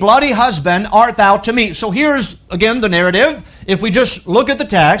 surely a bloody husband art thou to me. So here's again the narrative. If we just look at the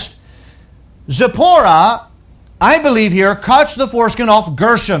text, Zipporah, I believe here, cuts the foreskin off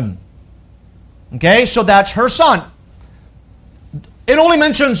Gershom. Okay, so that's her son. It only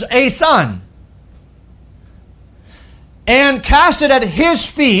mentions a son. And cast it at his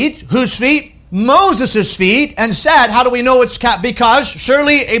feet. Whose feet? Moses' feet. And said, how do we know it's because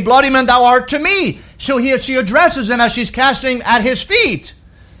surely a bloody man thou art to me. So here she addresses him as she's casting at his feet.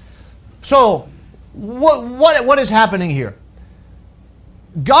 So what is happening here?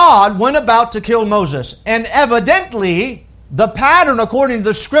 God went about to kill Moses, and evidently the pattern according to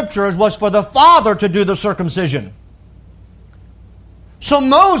the Scriptures was for the father to do the circumcision. So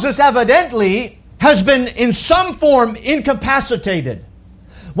Moses evidently has been in some form incapacitated.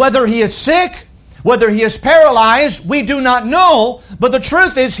 Whether he is sick, whether he is paralyzed, we do not know, but the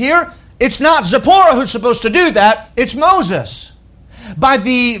truth is here, it's not Zipporah who's supposed to do that, it's Moses. By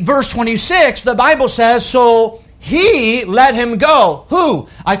the verse 26, the Bible says, so he let him go. Who?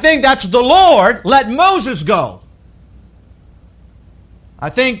 I think that's the Lord let Moses go. I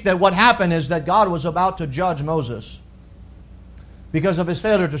think that what happened is that God was about to judge Moses because of his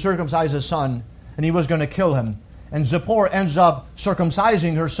failure to circumcise his son, and he was going to kill him. And Zipporah ends up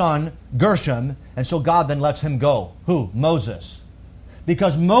circumcising her son, Gershom, and so God then lets him go. Who? Moses.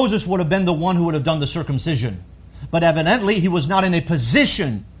 Because Moses would have been the one who would have done the circumcision. But evidently he was not in a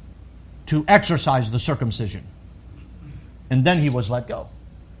position to exercise the circumcision. And then he was let go.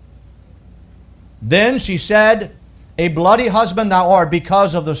 Then she said, a bloody husband thou art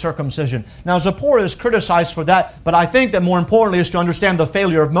because of the circumcision. Now Zipporah is criticized for that, but I think that more importantly is to understand the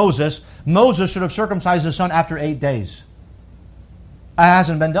failure of Moses. Moses should have circumcised his son after 8 days. It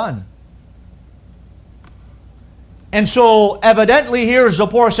hasn't been done. And so evidently here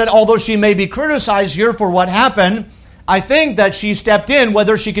Zipporah said, although she may be criticized here for what happened, I think that she stepped in,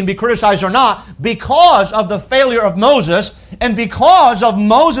 whether she can be criticized or not, because of the failure of Moses and because of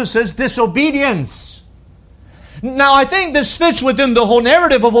Moses' disobedience. Now, I think this fits within the whole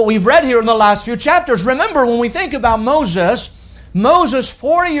narrative of what we've read here in the last few chapters. Remember, when we think about Moses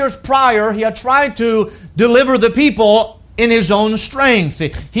 40 years prior, he had tried to deliver the people in his own strength.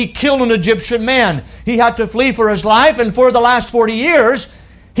 He killed an Egyptian man. He had to flee for his life, and for the last 40 years,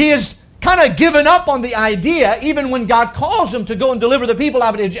 he has kind of given up on the idea. Even when God calls him to go and deliver the people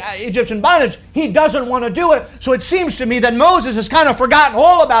out of Egyptian bondage, he doesn't want to do it. So it seems to me that Moses has kind of forgotten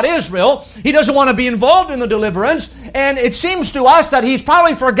all about Israel. He doesn't want to be involved in the deliverance. And it seems to us that he's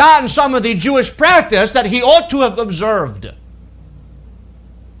probably forgotten some of the Jewish practice that he ought to have observed.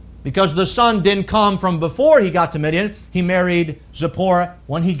 Because the son didn't come from before he got to Midian. He married Zipporah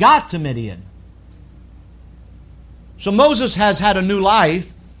when he got to Midian. So Moses has had a new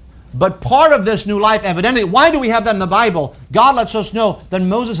life. But part of this new life, evidently, why do we have that in the Bible? God lets us know that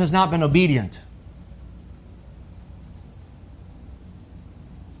Moses has not been obedient.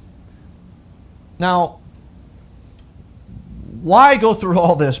 Now, why go through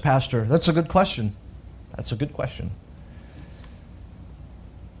all this, Pastor? That's a good question. That's a good question.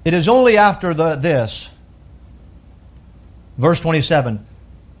 It is only after this, verse 27,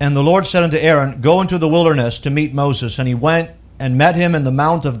 and the Lord said unto Aaron, go into the wilderness to meet Moses. And he went and met him in the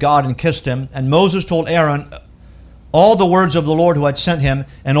mount of God and kissed him. And Moses told Aaron all the words of the Lord who had sent him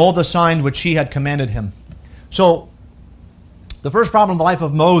and all the signs which he had commanded him. So, the first problem in the life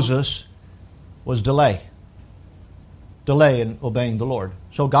of Moses was delay. Delay in obeying the Lord.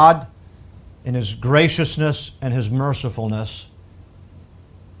 So God, in His graciousness and His mercifulness,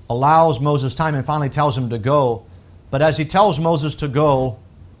 allows Moses time and finally tells him to go. But as He tells Moses to go,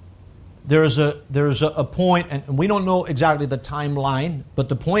 there's a point, and we don't know exactly the timeline, but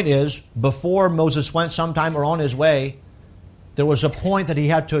the point is, before Moses went sometime or on his way, there was a point that he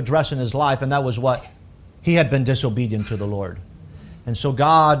had to address in his life, and that was what? He had been disobedient to the Lord. And so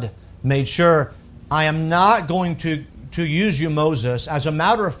God made sure, I am not going to use you, Moses. As a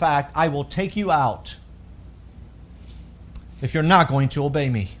matter of fact, I will take you out if you're not going to obey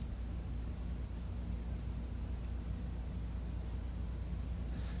me.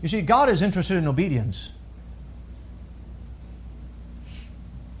 You see, God is interested in obedience.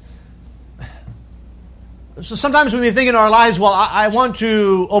 So sometimes when we think in our lives, well, I want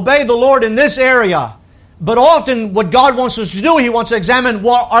to obey the Lord in this area. But often what God wants us to do, He wants to examine,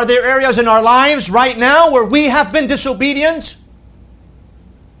 well, are there areas in our lives right now where we have been disobedient?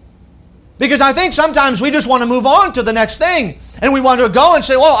 Because I think sometimes we just want to move on to the next thing. And we want to go and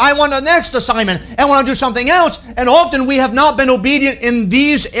say, well, I want the next assignment. And I want to do something else. And often we have not been obedient in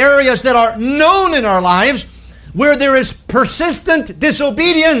these areas that are known in our lives where there is persistent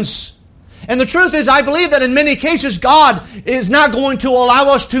disobedience. And the truth is, I believe that in many cases, God is not going to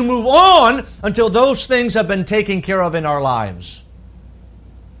allow us to move on until those things have been taken care of in our lives.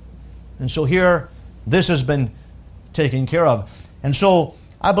 And so here, this has been taken care of. And so,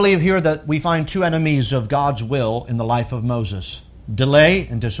 I believe here that we find two enemies of God's will in the life of Moses: delay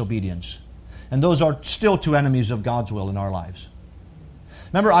and disobedience. And those are still two enemies of God's will in our lives.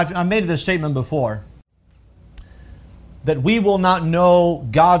 Remember, I've made this statement before, that we will not know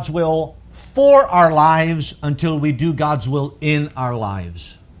God's will for our lives until we do God's will in our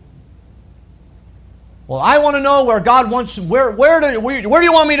lives. Well, I want to know where God wants, where do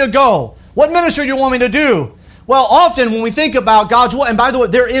you want me to go? What ministry do you want me to do? Well, often when we think about God's will, and by the way,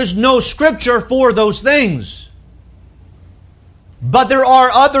 there is no scripture for those things. But there are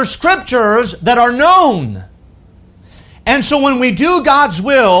other scriptures that are known. And so when we do God's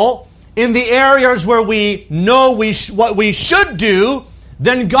will in the areas where we know what we should do,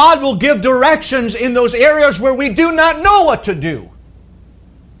 then God will give directions in those areas where we do not know what to do.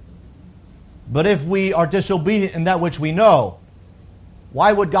 But if we are disobedient in that which we know,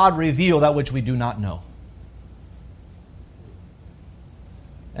 why would God reveal that which we do not know?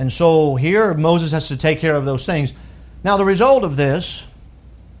 And so here Moses has to take care of those things. Now the result of this,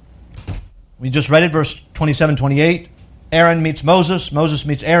 we just read it, verse 27, 28. Aaron meets Moses. Moses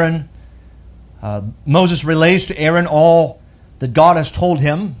meets Aaron. Moses relays to Aaron all that God has told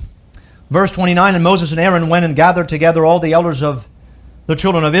him. Verse 29, and Moses and Aaron went and gathered together all the elders of the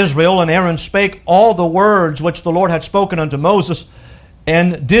children of Israel, and Aaron spake all the words which the Lord had spoken unto Moses,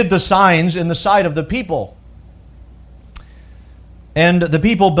 and did the signs in the sight of the people. And the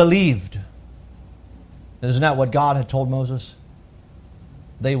people believed. Isn't that what God had told Moses?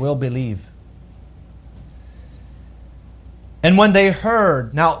 They will believe. And when they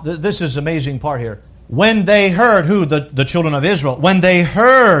heard, now this is the amazing part here. When they heard, who? The children of Israel. When they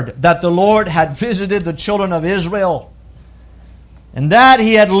heard that the Lord had visited the children of Israel, and that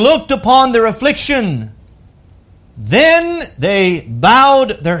He had looked upon their affliction, then they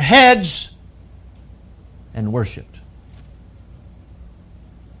bowed their heads and worshipped.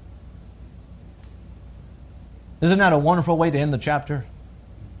 Isn't that a wonderful way to end the chapter?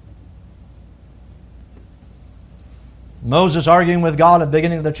 Moses arguing with God at the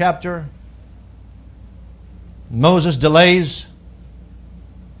beginning of the chapter. Moses delays.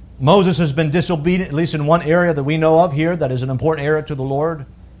 Moses has been disobedient, at least in one area that we know of here, that is an important area to the Lord.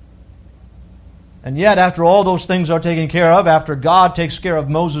 And yet, after all those things are taken care of, after God takes care of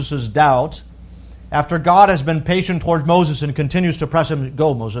Moses' doubt, after God has been patient towards Moses and continues to press him,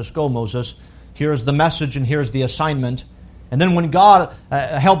 go Moses, here's the message and here's the assignment. And then when God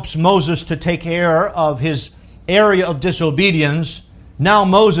helps Moses to take care of his area of disobedience, now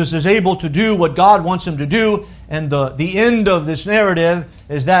Moses is able to do what God wants him to do. And the end of this narrative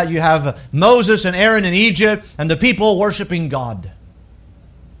is that you have Moses and Aaron in Egypt and the people worshiping God.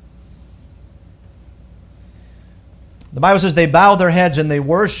 The Bible says they bowed their heads and they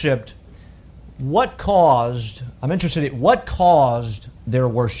worshipped. What caused their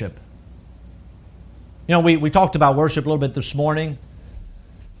worship? You know, we talked about worship a little bit this morning.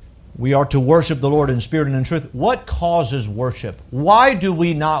 We are to worship the Lord in spirit and in truth. What causes worship? Why do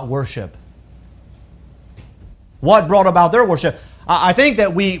we not worship? What brought about their worship? I think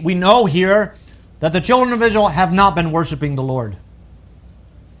that we know here that the children of Israel have not been worshiping the Lord.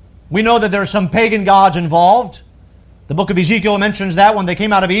 We know that there are some pagan gods involved. The book of Ezekiel mentions that when they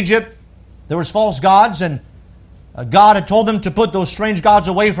came out of Egypt, there was false gods, and God had told them to put those strange gods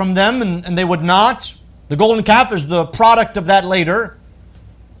away from them, and they would not. The golden calf is the product of that later.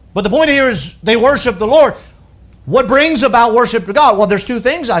 But the point here is they worship the Lord. What brings about worship to God? Well, there's two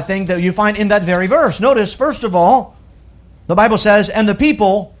things, I think, that you find in that very verse. Notice, first of all, the Bible says, and the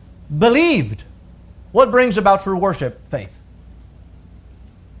people believed. What brings about true worship? Faith.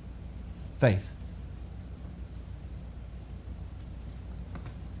 Faith.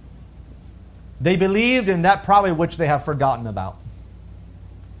 They believed in that probably which they have forgotten about.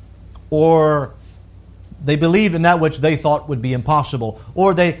 Or they believed in that which they thought would be impossible.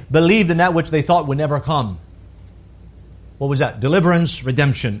 Or they believed in that which they thought would never come. What was that? Deliverance,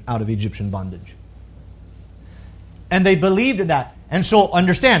 redemption out of Egyptian bondage. And they believed in that. And so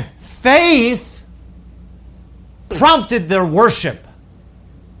understand, faith prompted their worship.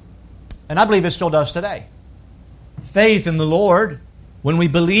 And I believe it still does today. Faith in the Lord, when we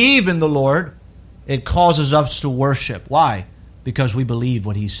believe in the Lord, it causes us to worship. Why? Because we believe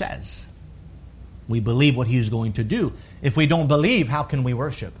what He says. We believe what He is going to do. If we don't believe, how can we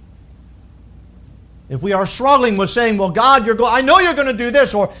worship? If we are struggling with saying, well, God, I know you're going to do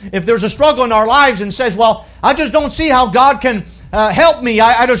this, or if there's a struggle in our lives and says, well, I just don't see how God can help me.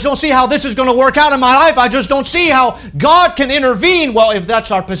 I just don't see how this is going to work out in my life. I just don't see how God can intervene. Well, if that's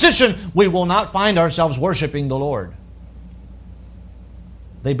our position, we will not find ourselves worshiping the Lord.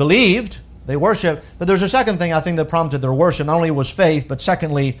 They believed, they worshiped, but there's a second thing I think that prompted their worship. Not only was faith, but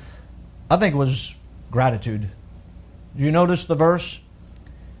secondly, I think it was gratitude. Do you notice the verse?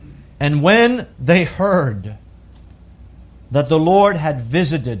 And when they heard that the Lord had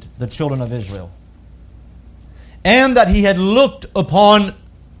visited the children of Israel, and that He had looked upon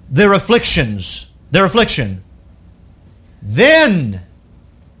their affliction, then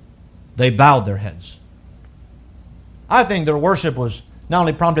they bowed their heads. I think their worship was not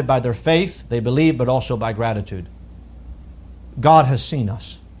only prompted by their faith, they believed, but also by gratitude. God has seen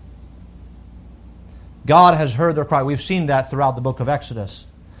us. God has heard their cry. We've seen that throughout the book of Exodus.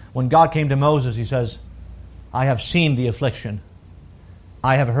 When God came to Moses, He says, I have seen the affliction.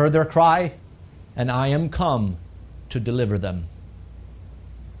 I have heard their cry, and I am come to deliver them.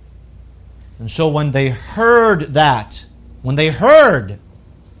 And so when they heard that, when they heard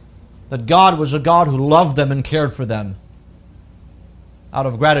that God was a God who loved them and cared for them, out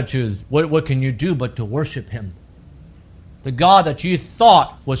of gratitude, what can you do but to worship Him? The God that you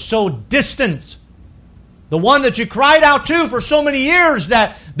thought was so distant, the one that you cried out to for so many years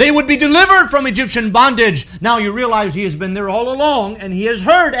that they would be delivered from Egyptian bondage. Now you realize He has been there all along, and He has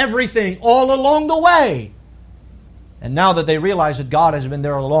heard everything all along the way. And now that they realize that God has been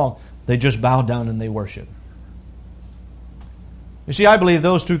there all along, they just bow down and they worship. You see, I believe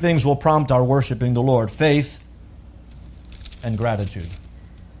those two things will prompt our worshiping the Lord: faith and gratitude.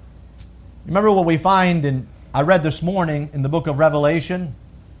 Remember what we find I read this morning in the book of Revelation?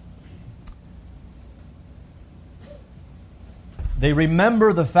 They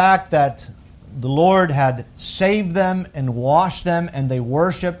remember the fact that the Lord had saved them and washed them, and they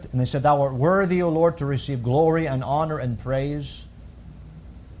worshipped, and they said, Thou art worthy, O Lord, to receive glory and honor and praise.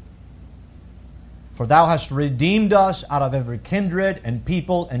 For Thou hast redeemed us out of every kindred and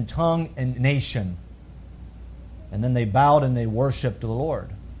people and tongue and nation. And then they bowed and they worshipped the Lord.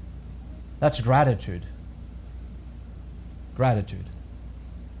 That's gratitude. Gratitude.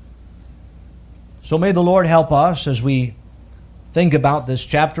 So may the Lord help us as we think about this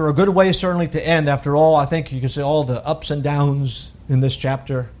chapter. A good way certainly to end. After all, I think you can see all the ups and downs in this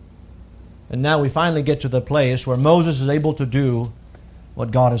chapter. And now we finally get to the place where Moses is able to do what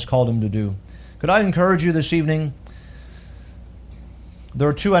God has called him to do. Could I encourage you this evening? There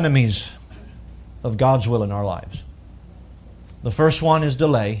are two enemies of God's will in our lives. The first one is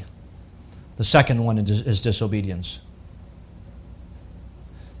delay. The second one is disobedience.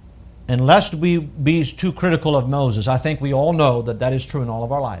 And lest we be too critical of Moses, I think we all know that that is true in all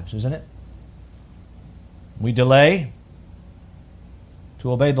of our lives, isn't it? We delay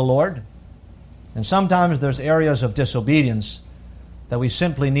to obey the Lord. And sometimes there's areas of disobedience that we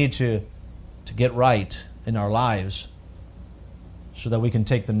simply need to get right in our lives so that we can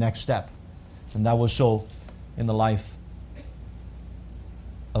take the next step. And that was so in the life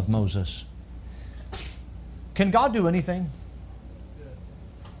of Moses. Can God do anything?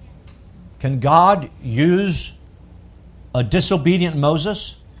 Can God use a disobedient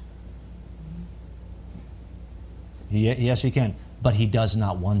Moses? Yes, He can. But He does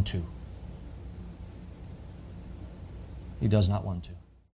not want to. He does not want to.